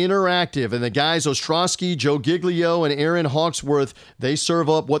 It's interactive. And the guys, Ostrowski, Joe Giglio, and Aaron Hawksworth, they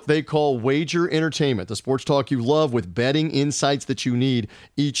serve up what they call wager entertainment, the sports talk you love with betting insights that you need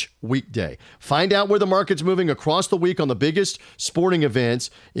each weekday. Find out where the market's moving across the week on the biggest sporting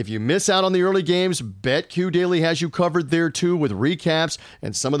events. If you miss out on the early games, BetQ Daily has you covered there too, with recaps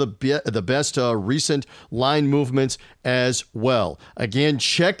and some of the best recent line movements as well. Again,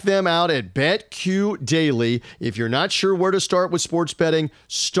 check them out at BetQ Daily. If you're not sure where to start with sports betting,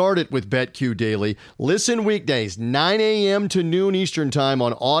 start it with BetQ Daily. Listen weekdays, 9 a.m. to noon Eastern Time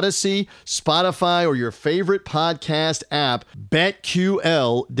on Odyssey, Spotify, or your favorite podcast app.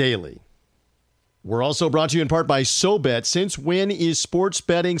 BetQL Daily. We're also brought to you in part by SoBet. Since when is sports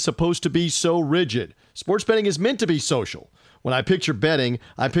betting supposed to be so rigid? Sports betting is meant to be social. When I picture betting,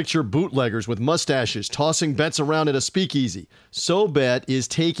 I picture bootleggers with mustaches tossing bets around at a speakeasy. SoBet is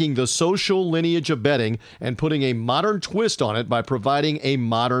taking the social lineage of betting and putting a modern twist on it by providing a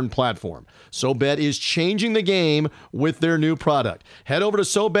modern platform. SoBet is changing the game with their new product. Head over to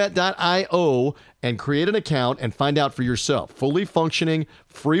SoBet.io and create an account and find out for yourself. Fully functioning,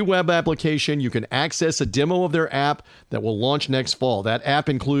 free web application. You can access a demo of their app that will launch next fall. That app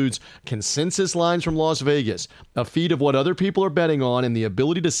includes consensus lines from Las Vegas, a feed of what other people are betting on, and the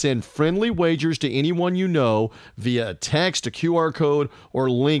ability to send friendly wagers to anyone you know via a text, a QR code, or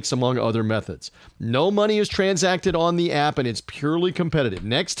links, among other methods. No money is transacted on the app, and it's purely competitive.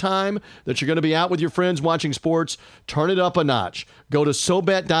 Next time that you're going to be out with your friends watching sports, turn it up a notch. Go to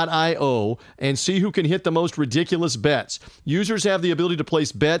SoBet.io and see who can hit the most ridiculous bets. Users have the ability to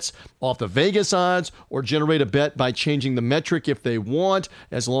place bets off the Vegas odds or generate a bet by changing the metric if they want,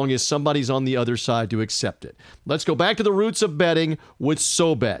 as long as somebody's on the other side to accept it. Let's go back to the roots of betting with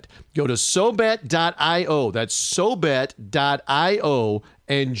SoBet. Go to SoBet.io. That's SoBet.io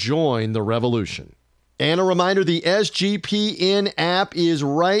and join the revolution. And a reminder, the SGPN app is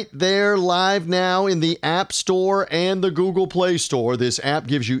right there live now in the App Store and the Google Play Store. This app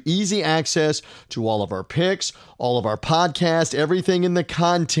gives you easy access to all of our picks, all of our podcasts, everything in the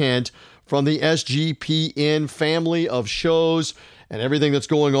content from the SGPN family of shows. and everything that's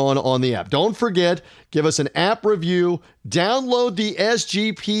going on the app. Don't forget, give us an app review. Download the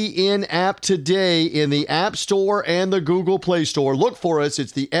SGPN app today in the App Store and the Google Play Store. Look for us.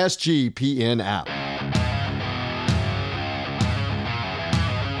 It's the SGPN app.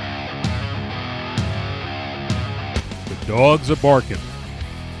 The dogs are barking.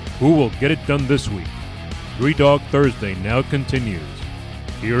 Who will get it done this week? Three Dog Thursday now continues.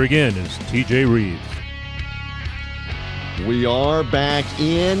 Here again is TJ Reeves. We are back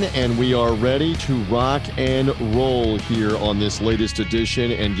in, and we are ready to rock and roll here on this latest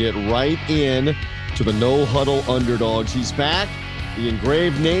edition and get right in to the No Huddle Underdogs. He's back. The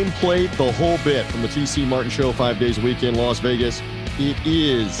engraved nameplate, the whole bit from the TC Martin Show 5 days a week in Las Vegas. It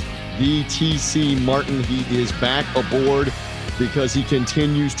is the TC Martin. He is back aboard because he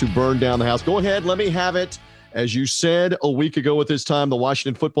continues to burn down the house. Go ahead, let me have it. As you said a week ago at this time, the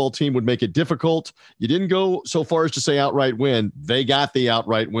Washington football team would make it difficult. You didn't go so far as to say outright win. They got the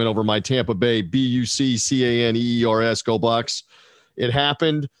outright win over my Tampa Bay Buccaneers. Go Bucs. It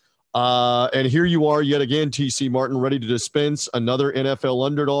happened. And here you are yet again, TC Martin, ready to dispense another NFL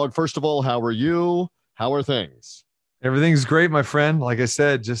underdog. First of all, how are you? How are things? Everything's great, my friend. Like I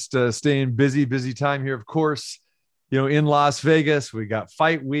said, just staying busy time here. Of course, in Las Vegas, we got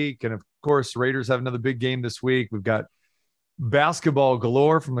fight week. And of course, Raiders have another big game this week. We've got basketball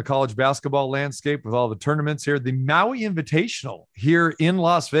galore from the college basketball landscape with all the tournaments here. The Maui Invitational here in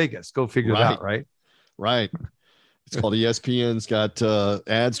Las Vegas. Go figure that out, right? Right. It's called ESPN's got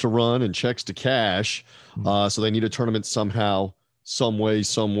ads to run and checks to cash. So they need a tournament somehow, some way,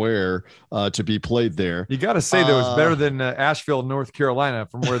 somewhere to be played there. You got to say that was better than Asheville, North Carolina,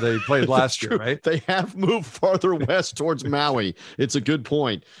 from where they played last year, right? They have moved farther west towards Maui. It's a good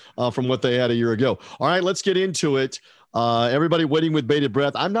point from what they had a year ago. All right, let's get into it. Everybody waiting with bated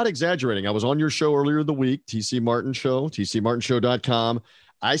breath. I'm not exaggerating. I was on your show earlier in the week, TC Martin Show, tcmartinshow.com.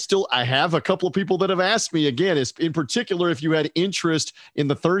 I have a couple of people that have asked me again, in particular, if you had interest in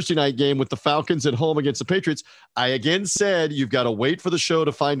the Thursday night game with the Falcons at home against the Patriots. I again said, you've got to wait for the show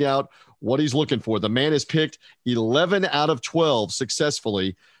to find out what he's looking for. The man has picked 11 out of 12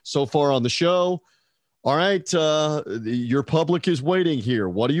 successfully so far on the show. All right. Your public is waiting here.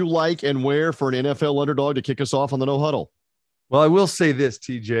 What do you like and where for an NFL underdog to kick us off on the No Huddle? Well, I will say this,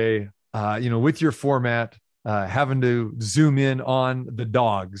 TJ, with your format, having to zoom in on the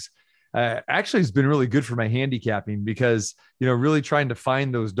dogs actually has been really good for my handicapping because, really trying to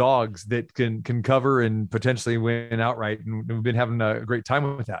find those dogs that can cover and potentially win outright. And we've been having a great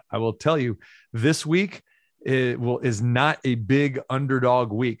time with that. I will tell you, this week is not a big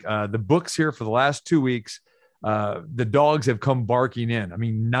underdog week. The books here for the last 2 weeks, the dogs have come barking in. I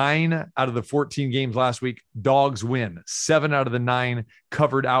mean, 9 out of the 14 games last week, dogs win. 7 out of the 9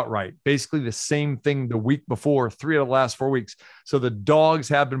 covered outright. Basically the same thing the week before, 3 out of the last 4 weeks. So the dogs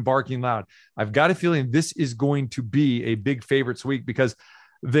have been barking loud. I've got a feeling this is going to be a big favorites week because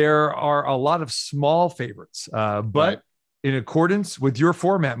there are a lot of small favorites. But right, in accordance with your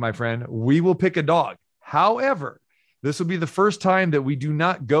format, my friend, we will pick a dog. However, this will be the first time that we do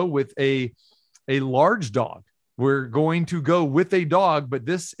not go with a large dog. We're going to go with a dog, but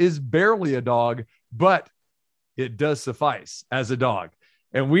this is barely a dog, but it does suffice as a dog.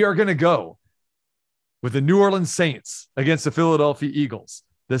 And we are going to go with the New Orleans Saints against the Philadelphia Eagles.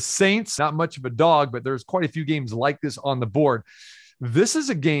 The Saints, not much of a dog, but there's quite a few games like this on the board. This is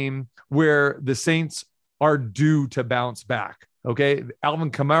a game where the Saints are due to bounce back. Okay.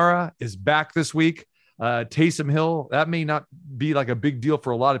 Alvin Kamara is back this week. Taysom Hill, that may not be like a big deal for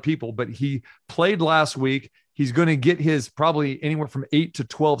a lot of people, but he played last week. He's going to get his probably anywhere from 8 to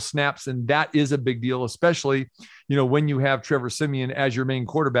 12 snaps. And that is a big deal, especially, when you have Trevor Siemian as your main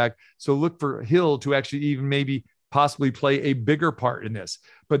quarterback. So look for Hill to actually even maybe possibly play a bigger part in this.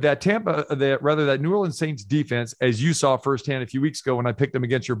 But that that New Orleans Saints defense, as you saw firsthand a few weeks ago when I picked them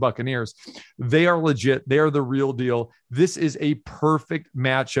against your Buccaneers, they are legit. They are the real deal. This is a perfect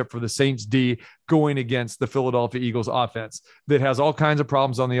matchup for the Saints D going against the Philadelphia Eagles offense that has all kinds of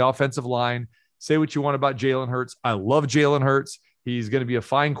problems on the offensive line. Say what you want about Jalen Hurts. I love Jalen Hurts. He's going to be a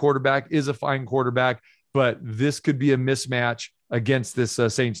fine quarterback, but this could be a mismatch against this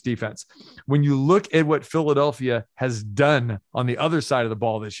Saints defense. When you look at what Philadelphia has done on the other side of the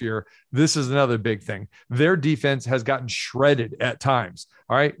ball this year, this is another big thing. Their defense has gotten shredded at times.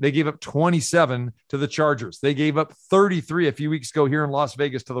 All right. They gave up 27 to the Chargers. They gave up 33 a few weeks ago here in Las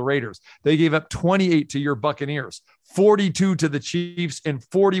Vegas to the Raiders. They gave up 28 to your Buccaneers, 42 to the Chiefs, and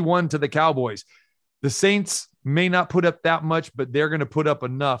 41 to the Cowboys. The Saints may not put up that much, but they're going to put up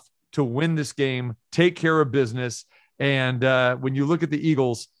enough to win this game, take care of business. And when you look at the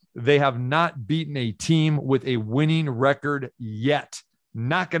Eagles, They have not beaten a team with a winning record yet.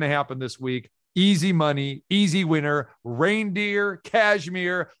 Not going to happen this week. Easy money, easy winner, reindeer,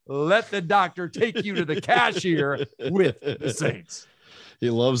 cashmere. Let the doctor take you to the cashier with the Saints. He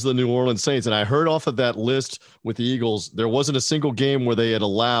loves the New Orleans Saints. And I heard off of that list with the Eagles, there wasn't a single game where they had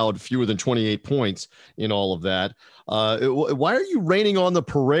allowed fewer than 28 points in all of that. Why are you raining on the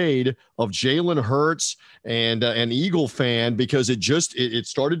parade of Jalen Hurts and an Eagle fan? Because it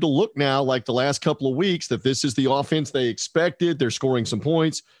started to look now like the last couple of weeks that this is the offense they expected. They're scoring some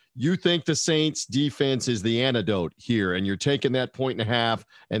points. You think the Saints defense is the antidote here, and you're taking that 1.5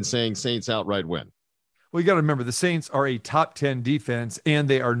 and saying Saints outright win. Well, you got to remember the Saints are a top 10 defense, and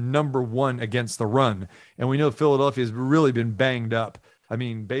they are number 1 against the run. And we know Philadelphia has really been banged up. I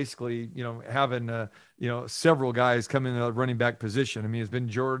mean, basically, having several guys come in the running back position. I mean, it's been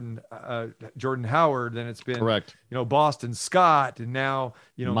Jordan Howard, then it's been correct. Boston Scott, and now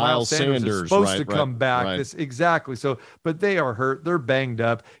Miles Sanders is supposed to come back. Right. This exactly. So, but they are hurt, they're banged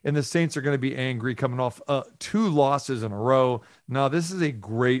up, and the Saints are going to be angry coming off 2 losses in a row. Now, this is a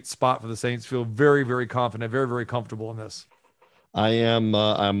great spot for the Saints. Feel very, very confident, very, very comfortable in this. I'm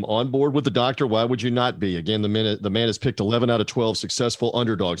on board with the doctor. Why would you not be? Again, the man has picked 11 out of 12 successful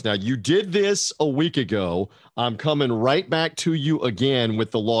underdogs. Now, you did this a week ago. I'm coming right back to you again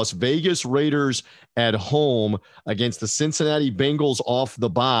with the Las Vegas Raiders at home against the Cincinnati Bengals off the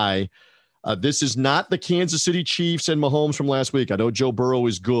bye. This is not the Kansas City Chiefs and Mahomes from last week. I know Joe Burrow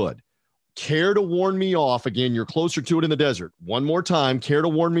is good. Care to warn me off? Again, you're closer to it in the desert. One more time, care to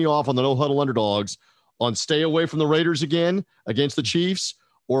warn me off on the no-huddle underdogs on stay away from the Raiders again against the Chiefs,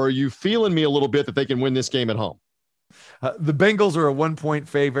 or are you feeling me a little bit that they can win this game at home? The Bengals are a 1-point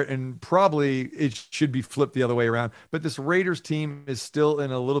favorite, and probably it should be flipped the other way around. But this Raiders team is still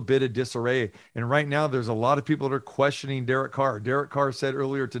in a little bit of disarray. And right now, there's a lot of people that are questioning Derek Carr. Derek Carr said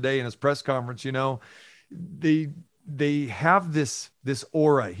earlier today in his press conference, they have this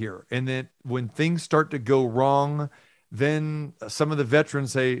aura here. And then when things start to go wrong, then some of the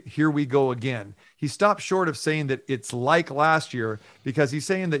veterans say, here we go again. He stopped short of saying that it's like last year, because he's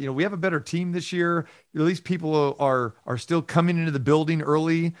saying that, we have a better team this year. At least people are still coming into the building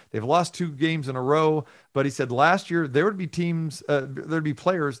early. They've lost 2 games in a row. But he said last year there would be there'd be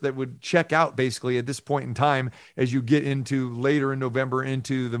players that would check out basically at this point in time as you get into later in November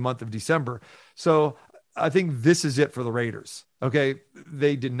into the month of December. So I think this is it for the Raiders. Okay.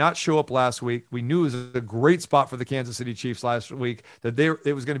 They did not show up last week. We knew it was a great spot for the Kansas City Chiefs last week, that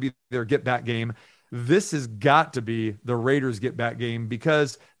it was going to be their get back game. This has got to be the Raiders get back game,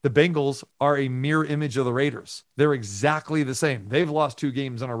 because the Bengals are a mirror image of the Raiders. They're exactly the same. They've lost 2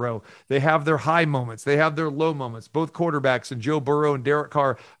 games in a row. They have their high moments. They have their low moments. Both quarterbacks, and Joe Burrow and Derek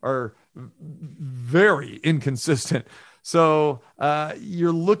Carr, are very inconsistent. So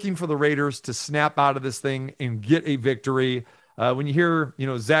you're looking for the Raiders to snap out of this thing and get a victory. When you hear,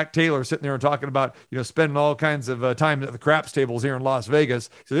 Zach Taylor sitting there and talking about, spending all kinds of time at the craps tables here in Las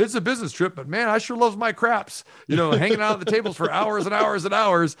Vegas. So it's a business trip, but man, I sure love my craps, hanging out at the tables for hours and hours and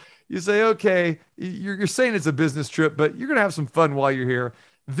hours. You say, okay, you're saying it's a business trip, but you're going to have some fun while you're here.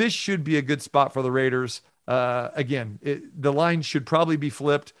 This should be a good spot for the Raiders. Again, the line should probably be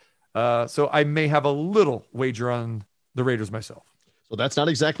flipped. So I may have a little wager on the Raiders myself. So that's not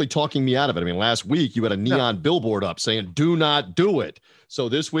exactly talking me out of it. I mean, last week you had a neon billboard up saying, do not do it. So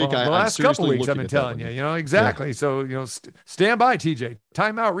this week, the last couple weeks I've been telling you, exactly. Yeah. So, stand by, TJ.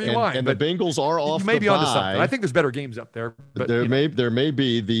 Timeout, rewind. And the Bengals are off the bye. You may be onto something. I think there's better games up there. But there may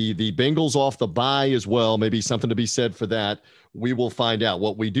be the Bengals off the bye as well. Maybe something to be said for that. We will find out.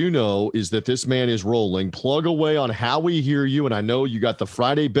 What we do know is that this man is rolling. Plug away on how we hear you. And I know you got the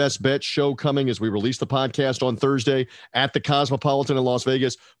Friday Best Bet show coming as we release the podcast on Thursday at the Cosmopolitan in Las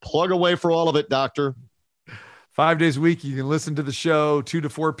Vegas. Plug away for all of it, Doctor. 5 days a week, you can listen to the show 2 to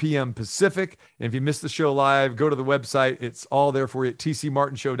 4 p.m. Pacific. And if you miss the show live, go to the website. It's all there for you at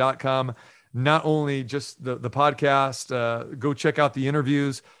tcmartinshow.com. Not only just the podcast, go check out the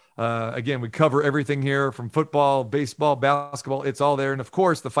interviews. Again, we cover everything here from football, baseball, basketball. It's all there. And of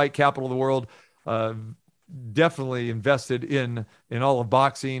course, the fight capital of the world, definitely invested in all of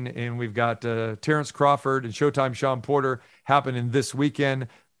boxing. And we've got Terrence Crawford and Showtime Sean Porter happening this weekend.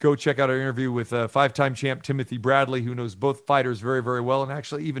 Go check out our interview with 5-time champ Timothy Bradley, who knows both fighters very, very well, and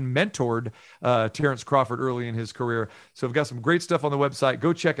actually even mentored Terrence Crawford early in his career. So we've got some great stuff on the website.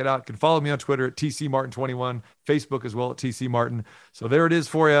 Go check it out. You can follow me on Twitter at TCMartin21, Facebook as well at TC Martin. So there it is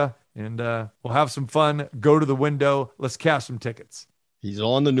for you, and we'll have some fun. Go to the window. Let's cash some tickets. He's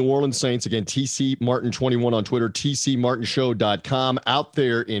on the New Orleans Saints. Again, TC Martin 21 on Twitter, tcmartinshow.com out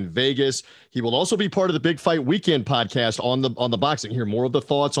there in Vegas. He will also be part of the Big Fight Weekend podcast on the boxing. Hear more of the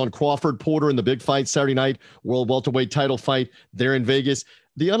thoughts on Crawford Porter and the big fight Saturday night, world welterweight title fight there in Vegas.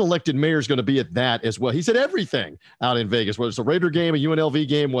 The unelected mayor is going to be at that as well. He's at everything out in Vegas, whether it's a Raider game, a UNLV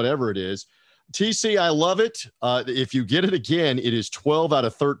game, whatever it is. TC, I love it. If you get it again, it is 12 out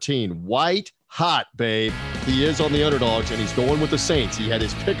of 13. White hot, babe. He is on the underdogs, and he's going with the Saints. He had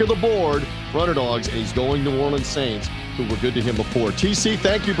his pick of the board for underdogs, and he's going New Orleans Saints, who were good to him before. TC,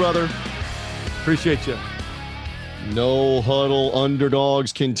 thank you, brother. Appreciate you. No huddle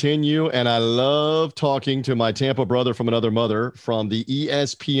underdogs continue, and I love talking to my Tampa brother from another mother from the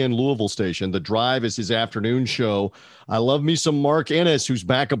ESPN Louisville station. The Drive is his afternoon show. I love me some Mark Ennis, who's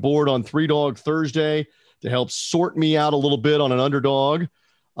back aboard on Three Dog Thursday to help sort me out a little bit on an underdog.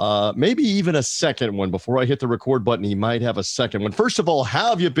 Maybe even a second one. Before I hit the record button, he might have a second one. First of all, how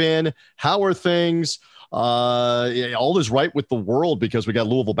have you been? How are things? All is right with the world because we got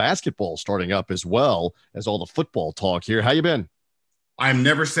Louisville basketball starting up as well as all the football talk here. How you been? I'm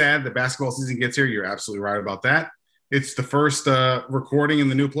never sad that basketball season gets here. You're absolutely right about that. It's the first recording in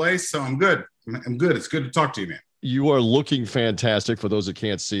the new place, so I'm good. I'm good. It's good to talk to you, man. You are looking fantastic. For those that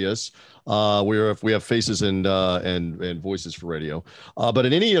can't see us, we have faces and voices for radio. But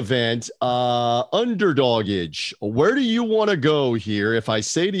in any event, underdogage. Where do you want to go here? If I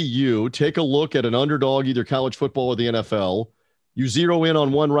say to you, take a look at an underdog, either college football or the NFL. You zero in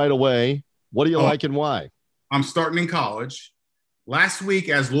on one right away. What do you like and why? I'm starting in college. Last week,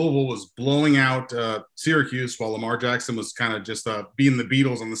 as Louisville was blowing out Syracuse while Lamar Jackson was kind of just being the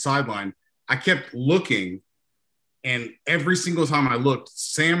Beatles on the sideline, I kept looking. And every single time I looked,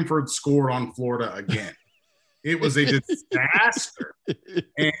 Samford scored on Florida again. It was a disaster.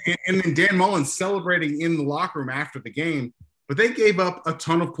 And then Dan Mullen celebrating in the locker room after the game, but they gave up a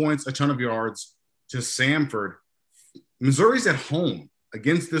ton of points, a ton of yards to Samford. Missouri's at home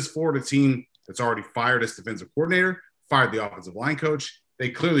against this Florida team that's already fired its defensive coordinator, fired the offensive line coach.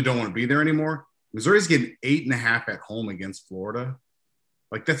 They clearly don't want to be there anymore. Missouri's getting 8.5 at home against Florida.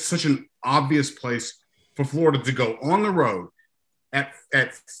 Like, that's such an obvious place for Florida to go on the road at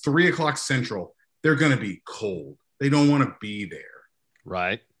 3 o'clock Central. They're going to be cold. They don't want to be there.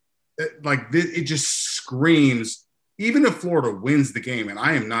 Right. It just screams, even if Florida wins the game, and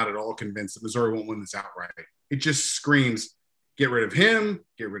I am not at all convinced that Missouri won't win this outright, it just screams, get rid of him,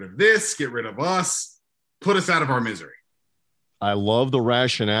 get rid of this, get rid of us, put us out of our misery. I love the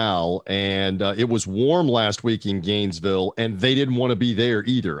rationale, and it was warm last week in Gainesville, and they didn't want to be there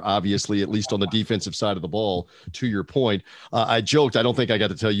either, obviously, at least on the defensive side of the ball, to your point. I joked, I don't think I got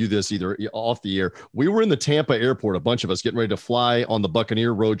to tell you this either off the air. We were in the Tampa airport, a bunch of us getting ready to fly on the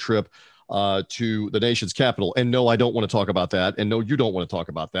Buccaneer road trip to the nation's capital. And no, I don't want to talk about that. And no, you don't want to talk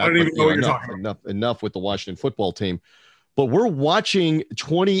about that. I don't even know what you're talking about. Enough with the Washington football team. But we're watching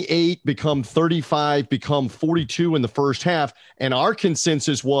 28 become 35, become 42 in the first half. And our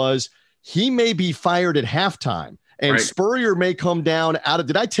consensus was he may be fired at halftime. And right. Spurrier may come down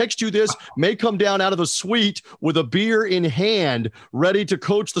did I text you this? May come down out of the suite with a beer in hand, ready to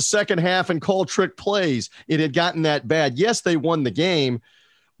coach the second half and call trick plays. It had gotten that bad. Yes, they won the game.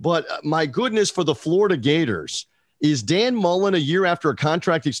 But my goodness, for the Florida Gators, is Dan Mullen, a year after a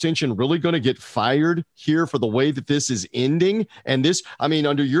contract extension, really going to get fired here for the way that this is ending? And this, I mean,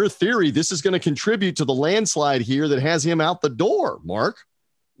 under your theory, this is going to contribute to the landslide here that has him out the door, Mark.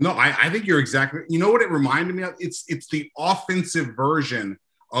 No, I think you're exactly – you know what it reminded me of? It's the offensive version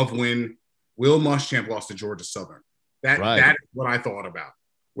of when Will Muschamp lost to Georgia Southern. That is what I thought about.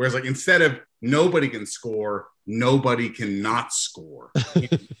 Whereas, like, instead of nobody can score, nobody cannot score.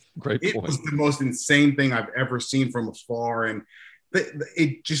 Great point. It was the most insane thing I've ever seen from afar. And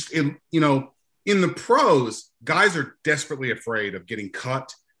in the pros, guys are desperately afraid of getting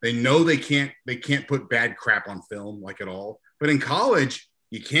cut. They know they can't put bad crap on film, like, at all. But in college,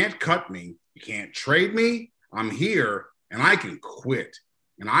 you can't cut me. You can't trade me. I'm here, and I can quit.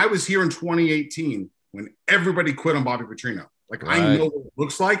 And I was here in 2018 when everybody quit on Bobby Petrino. Like, right. I know what it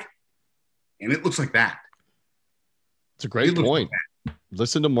looks like, and it looks like that. It's a great point.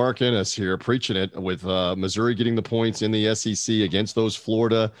 Listen to Mark Ennis here preaching it with Missouri getting the points in the SEC against those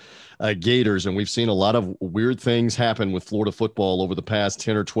Florida Gators. And we've seen a lot of weird things happen with Florida football over the past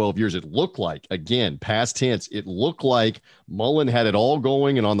 10 or 12 years. It looked like, again, past tense, it looked like Mullen had it all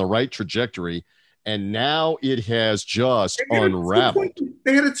going and on the right trajectory. And now it has just unraveled.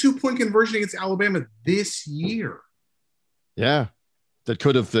 They had a 2-point conversion against Alabama this year. Yeah. that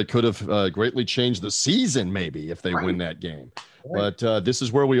could have greatly changed the season, maybe, if they win that game. Right. But this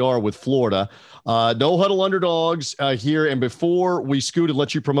is where we are with Florida. No Huddle Underdogs here. And before we scoot and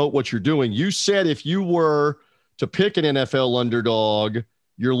let you promote what you're doing, you said if you were to pick an NFL underdog,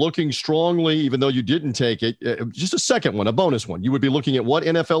 you're looking strongly, even though you didn't take it, just a second one, a bonus one. You would be looking at what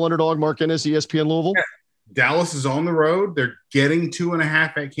NFL underdog, Mark Ennis, ESPN Louisville? Yeah. Dallas is on the road. They're getting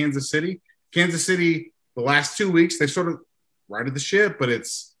 2.5 at Kansas City. Kansas City, the last 2 weeks, they sort of righted the ship, but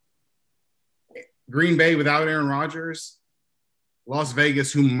it's Green Bay without Aaron Rodgers, Las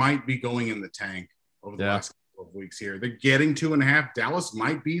Vegas, who might be going in the tank over the last couple of weeks here. They're getting 2.5. Dallas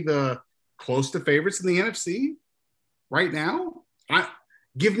might be the close to favorites in the NFC right now.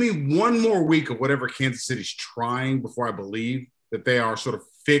 Give me one more week of whatever Kansas City's trying before I believe that they are sort of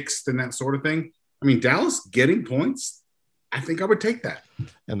fixed and that sort of thing. I mean, Dallas getting points, I think I would take that.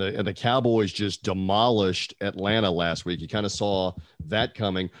 And the Cowboys just demolished Atlanta last week. You kind of saw that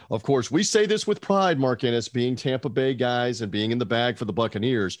coming. Of course, we say this with pride, Mark Ennis, being Tampa Bay guys and being in the bag for the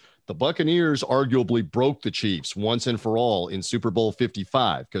Buccaneers. The Buccaneers arguably broke the Chiefs once and for all in Super Bowl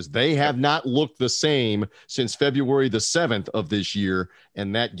 55 because they have not looked the same since February the 7th of this year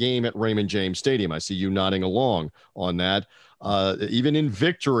and that game at Raymond James Stadium. I see you nodding along on that. Even in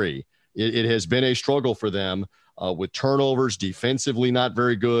victory, it has been a struggle for them. With turnovers, defensively not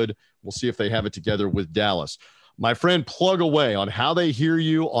very good. We'll see if they have it together with Dallas. My friend, plug away on how they hear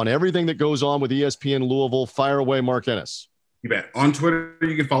you on everything that goes on with ESPN Louisville. Fire away, Mark Ennis. You bet. On Twitter,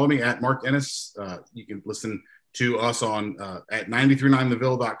 you can follow me at Mark Ennis. You can listen to us on at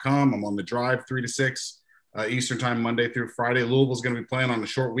 939theville.com. I'm on the drive 3 to 6 Eastern time, Monday through Friday. Louisville's going to be playing on a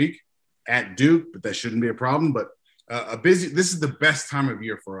short week at Duke, but that shouldn't be a problem. But this is the best time of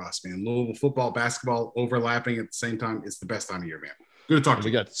year for us, man. Louisville football, basketball overlapping at the same time. It's the best time of year, man. Good to talk to you.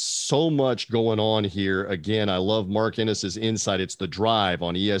 We got so much going on here. Again, I love Mark Ennis's insight. It's the drive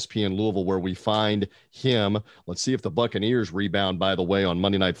on ESPN Louisville where we find him. Let's see if the Buccaneers rebound, by the way, on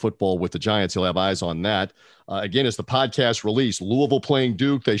Monday Night Football with the Giants. He'll have eyes on that. Again, as the podcast release, Louisville playing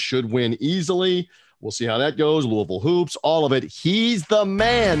Duke. They should win easily. We'll see how that goes. Louisville hoops, all of it. He's the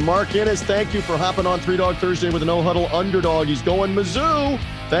man. Mark Ennis, thank you for hopping on Three Dog Thursday with a No Huddle underdog. He's going Mizzou.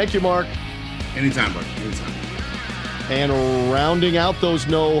 Thank you, Mark. Anytime, buddy. Anytime. And rounding out those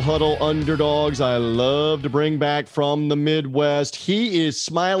No Huddle underdogs, I love to bring back from the Midwest. He is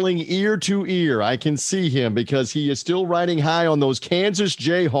smiling ear to ear. I can see him because he is still riding high on those Kansas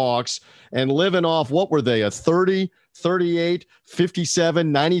Jayhawks and living off, what were they, a 30, 38,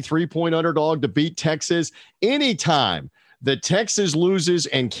 57, 93-point underdog to beat Texas. Anytime that Texas loses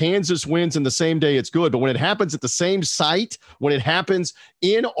and Kansas wins in the same day, it's good. But when it happens at the same site, when it happens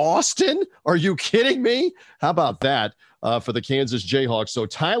in Austin, are you kidding me? How about that for the Kansas Jayhawks? So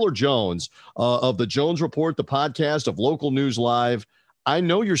Tyler Jones of the Jones Report, the podcast of Local News Live. I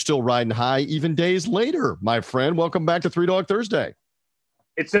know you're still riding high even days later, my friend. Welcome back to Three Dog Thursday.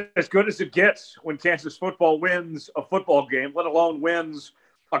 It's as good as it gets when Kansas football wins a football game, let alone wins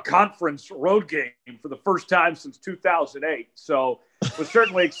a conference road game for the first time since 2008. So we're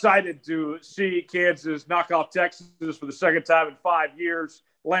certainly excited to see Kansas knock off Texas for the second time in 5 years.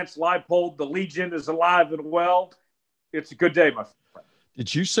 Lance Leipold, the Legion, is alive and well. It's a good day, my friend.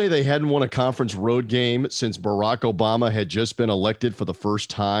 Did you say they hadn't won a conference road game since Barack Obama had just been elected for the first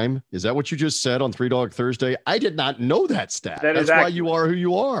time? Is that what you just said on Three Dog Thursday? I did not know that stat. That's why you are who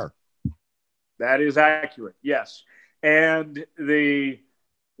you are. That is accurate, yes. And the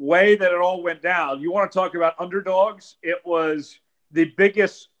way that it all went down, you want to talk about underdogs? It was the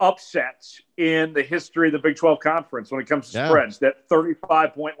biggest upsets in the history of the Big 12 Conference when it comes to spreads, that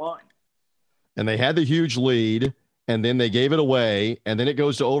 35-point line. And they had the huge lead. And then they gave it away, and then it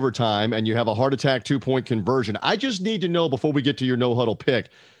goes to overtime, and you have a heart attack 2-point conversion. I just need to know before we get to your no huddle pick,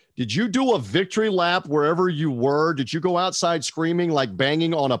 did you do a victory lap wherever you were? Did you go outside screaming like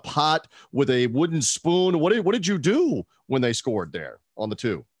banging on a pot with a wooden spoon? What did you do when they scored there on the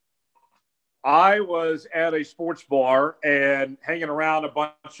 2? I was at a sports bar and hanging around a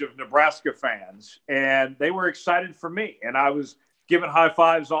bunch of Nebraska fans, and they were excited for me. And I was giving high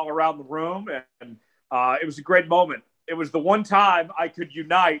fives all around the room, and it was a great moment. It was the one time I could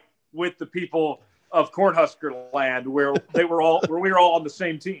unite with the people of Cornhusker land where we were all on the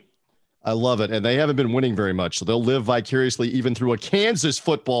same team. I love it. And they haven't been winning very much, so they'll live vicariously even through a Kansas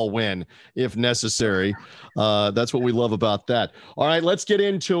football win if necessary. That's what we love about that. All right, let's get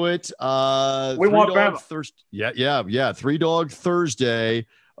into it. We want Bama. Yeah. Three Dog Thursday.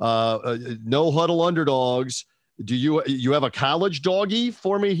 No Huddle underdogs. Do you have a college doggy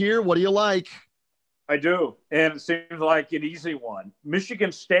for me here? What do you like? I do, and it seems like an easy one.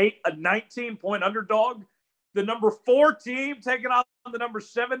 Michigan State, a 19-point underdog the number 4 team taking on the number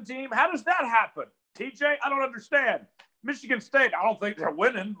 7 team. How does that happen, TJ? I don't understand. Michigan State, I don't think they're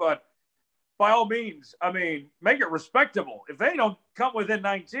winning, but by all means, I mean, make it respectable. If they don't come within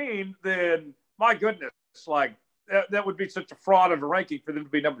 19, then my goodness, like that would be such a fraud of a ranking for them to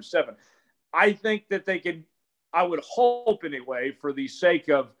be number 7. I think that they can, I would hope anyway, for the sake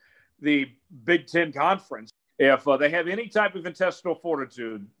of the Big Ten Conference, if they have any type of intestinal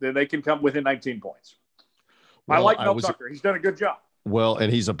fortitude, then they can come within 19 points. Well, I like Mel Tucker. He's done a good job. Well,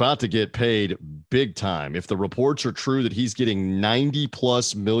 and he's about to get paid big time. If the reports are true that he's getting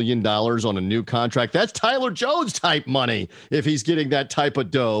 $90+ million on a new contract, that's Tyler Jones type money if he's getting that type of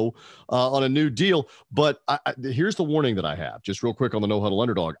dough on a new deal. But here's the warning that I have, just real quick on the No Huddle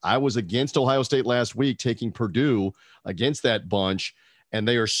Underdog. I was against Ohio State last week, taking Purdue against that bunch, and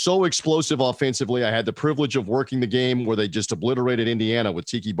they are so explosive offensively. I had the privilege of working the game where they just obliterated Indiana with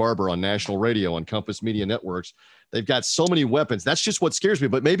Tiki Barber on national radio on Compass Media Networks. They've got so many weapons. That's just what scares me.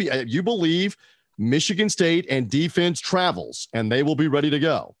 But maybe you believe Michigan State and defense travels, and they will be ready to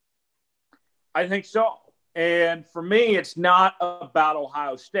go. I think so. And for me, it's not about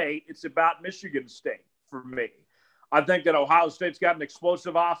Ohio State. It's about Michigan State for me. I think that Ohio State's got an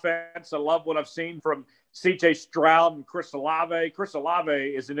explosive offense. I love what I've seen from C.J. Stroud and Chris Olave. Chris Olave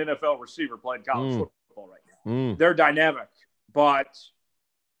is an NFL receiver playing college football right now. They're dynamic, but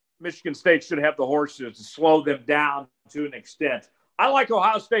Michigan State should have the horses to slow them down to an extent. I like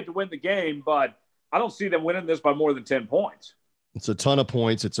Ohio State to win the game, but I don't see them winning this by more than 10 points. It's a ton of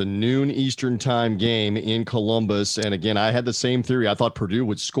points. It's a noon Eastern time game in Columbus. And again, I had the same theory. I thought Purdue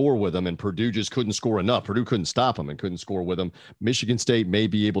would score with them, and Purdue just couldn't score enough. Purdue couldn't stop them and couldn't score with them. Michigan State may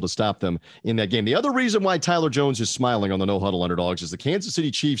be able to stop them in that game. The other reason why Tyler Jones is smiling on the No Huddle Underdogs is the Kansas City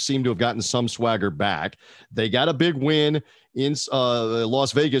Chiefs seem to have gotten some swagger back. They got a big win in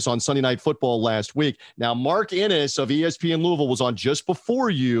Las Vegas on Sunday Night Football last week. Now, Mark Ennis of ESPN Louisville was on just before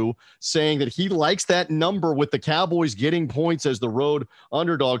you saying that he likes that number with the Cowboys getting points as the road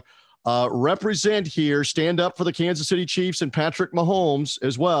underdog. Represent here, stand up for the Kansas City Chiefs and Patrick Mahomes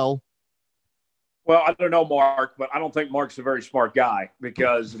as well. Well, I don't know Mark, but I don't think Mark's a very smart guy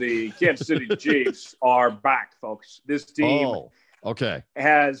because the Kansas City Chiefs are back, folks. This team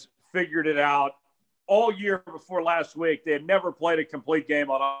has figured it out. All year before last week, they had never played a complete game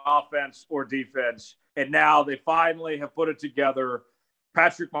on offense or defense, and now they finally have put it together.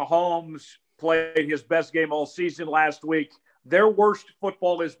 Patrick Mahomes played his best game all season last week. Their worst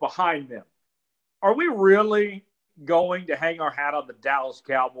football is behind them. Are we really going to hang our hat on the Dallas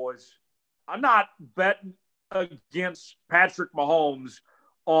Cowboys? I'm not betting against Patrick Mahomes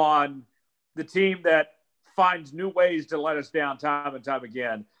on the team that finds new ways to let us down time and time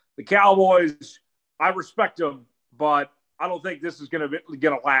again. The Cowboys, I respect them, but I don't think this is going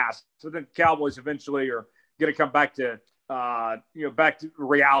to last. So then Cowboys eventually are going to come back to, back to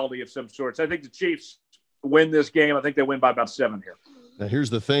reality of some sorts. I think the Chiefs win this game. I think they win by about 7 here. Now,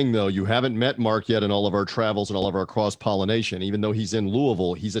 here's the thing, though. You haven't met Mark yet in all of our travels and all of our cross-pollination. Even though he's in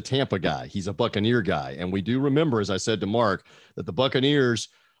Louisville, he's a Tampa guy. He's a Buccaneer guy. And we do remember, as I said to Mark, that the Buccaneers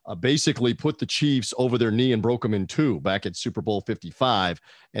basically put the Chiefs over their knee and broke them in 2 back at Super Bowl 55.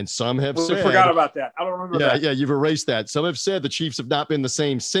 And some have said... We forgot about that. I don't remember that. Yeah, you've erased that. Some have said the Chiefs have not been the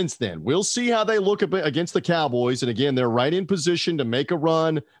same since then. We'll see how they look against the Cowboys. And again, they're right in position to make a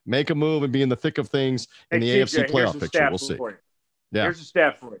run, make a move, and be in the thick of things in the AFC playoff picture. We'll see. Yeah. Here's a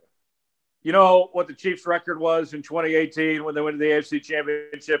stat for you. You know what the Chiefs' record was in 2018 when they went to the AFC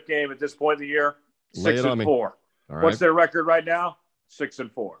Championship game at this point in the year? 6-4. All right. What's their record right now?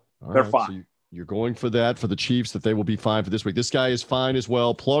 6-4. They're fine. So you're going for that for the Chiefs, that they will be fine for this week. This guy is fine as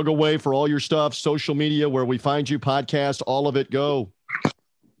well. Plug away for all your stuff, social media, where we find you, podcast, all of it. Go.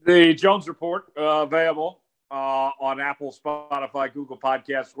 The Jones Report available on Apple, Spotify, Google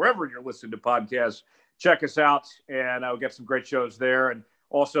Podcasts, wherever you're listening to podcasts. Check us out, and we'll get some great shows there. And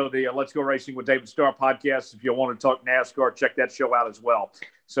also the Let's Go Racing with David Starr podcast. If you want to talk NASCAR, check that show out as well.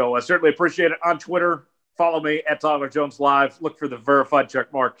 So I certainly appreciate it. On Twitter, follow me at Tyler Jones Live. Look for the verified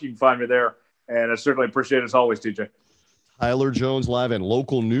check mark. You can find me there. And I certainly appreciate it as always, TJ. Tyler Jones Live and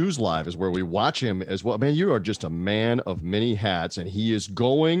Local News Live is where we watch him as well. Man, you are just a man of many hats, and he is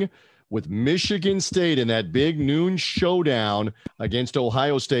going with Michigan State in that big noon showdown against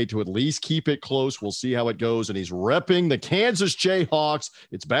Ohio State to at least keep it close. We'll see how it goes. And he's repping the Kansas Jayhawks.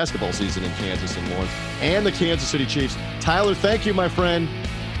 It's basketball season in Kansas and Lawrence, and the Kansas City Chiefs. Tyler, thank you, my friend.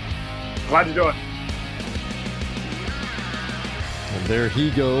 Glad to do it. And there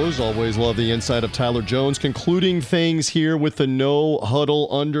he goes. Always love the insight of Tyler Jones. Concluding things here with the no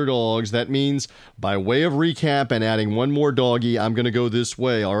huddle underdogs. That means, by way of recap and adding one more doggy, I'm going to go this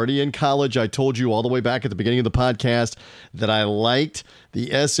way. Already in college, I told you all the way back at the beginning of the podcast that I liked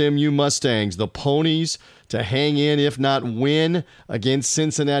the SMU Mustangs, the Ponies, to hang in, if not win, against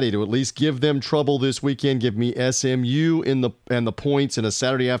Cincinnati, to at least give them trouble this weekend. Give me SMU and the points in a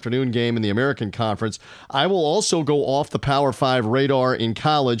Saturday afternoon game in the American Conference. I will also go off the Power 5 radar in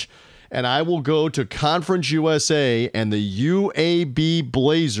college, and I will go to Conference USA and the UAB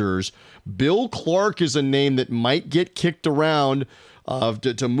Blazers. Bill Clark is a name that might get kicked around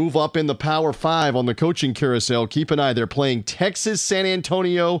to move up in the Power 5 on the coaching carousel. Keep an eye. They're playing Texas San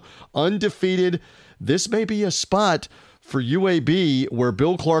Antonio, undefeated. This may be a spot for UAB where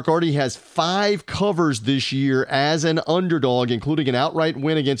Bill Clark already has 5 covers this year as an underdog, including an outright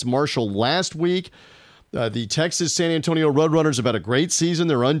win against Marshall last week. The Texas San Antonio Roadrunners have had a great season.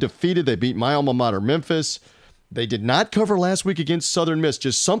 They're undefeated. They beat my alma mater, Memphis. They did not cover last week against Southern Miss.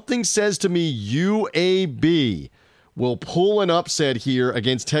 Just something says to me UAB will pull an upset here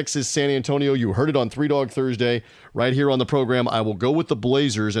against Texas San Antonio. You heard it on Three Dog Thursday right here on the program. I will go with the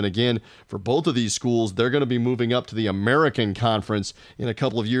Blazers. And again, for both of these schools, they're going to be moving up to the American Conference in a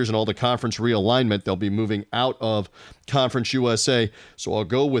couple of years, and all the conference realignment. They'll be moving out of Conference USA. So I'll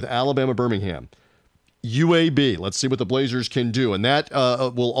go with Alabama Birmingham. UAB. Let's see what the Blazers can do. And that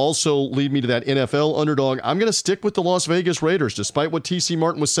will also lead me to that NFL underdog. I'm going to stick with the Las Vegas Raiders, despite what T.C.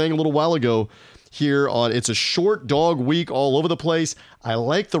 Martin was saying a little while ago here on it's a short dog week all over the place. I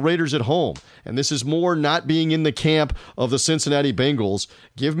like the Raiders at home, and this is more not being in the camp of the Cincinnati Bengals.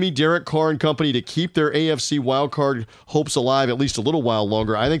 Give me Derek Carr and company to keep their AFC wildcard hopes alive at least a little while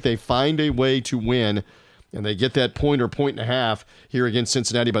longer. I think they find a way to win, and they get that point or point and a half here against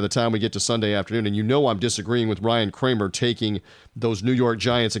Cincinnati by the time we get to Sunday afternoon. And you know I'm disagreeing with Ryan Kramer taking those New York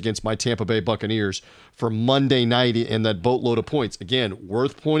Giants against my Tampa Bay Buccaneers for Monday night in that boatload of points. Again,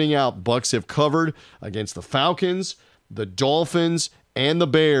 worth pointing out, Bucs have covered against the Falcons, the Dolphins, and the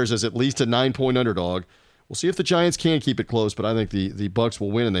Bears as at least a 9-point underdog. We'll see if the Giants can keep it close, but I think the Bucs will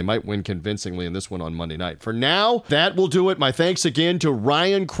win, and they might win convincingly in this one on Monday night. For now, that will do it. My thanks again to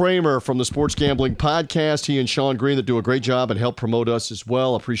Ryan Kramer from the Sports Gambling Podcast. He and Sean Green that do a great job and help promote us as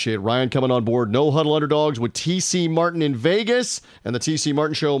well. Appreciate Ryan coming on board. No Huddle Underdogs with T.C. Martin in Vegas and the T.C.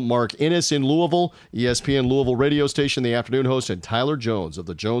 Martin Show. Mark Innes in Louisville, ESPN Louisville radio station, the afternoon host, and Tyler Jones of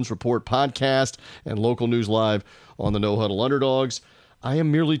the Jones Report Podcast and Local News Live on the No Huddle Underdogs. I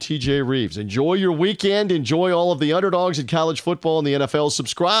am merely TJ Reeves. Enjoy your weekend. Enjoy all of the underdogs in college football and the NFL.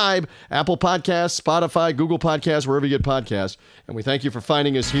 Subscribe, Apple Podcasts, Spotify, Google Podcasts, wherever you get podcasts. And we thank you for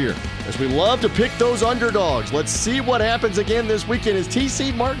finding us here, as we love to pick those underdogs. Let's see what happens again this weekend. Is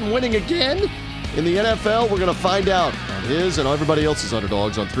T.C. Martin winning again in the NFL? We're going to find out on his and everybody else's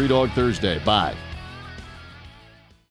underdogs on Three Dog Thursday. Bye.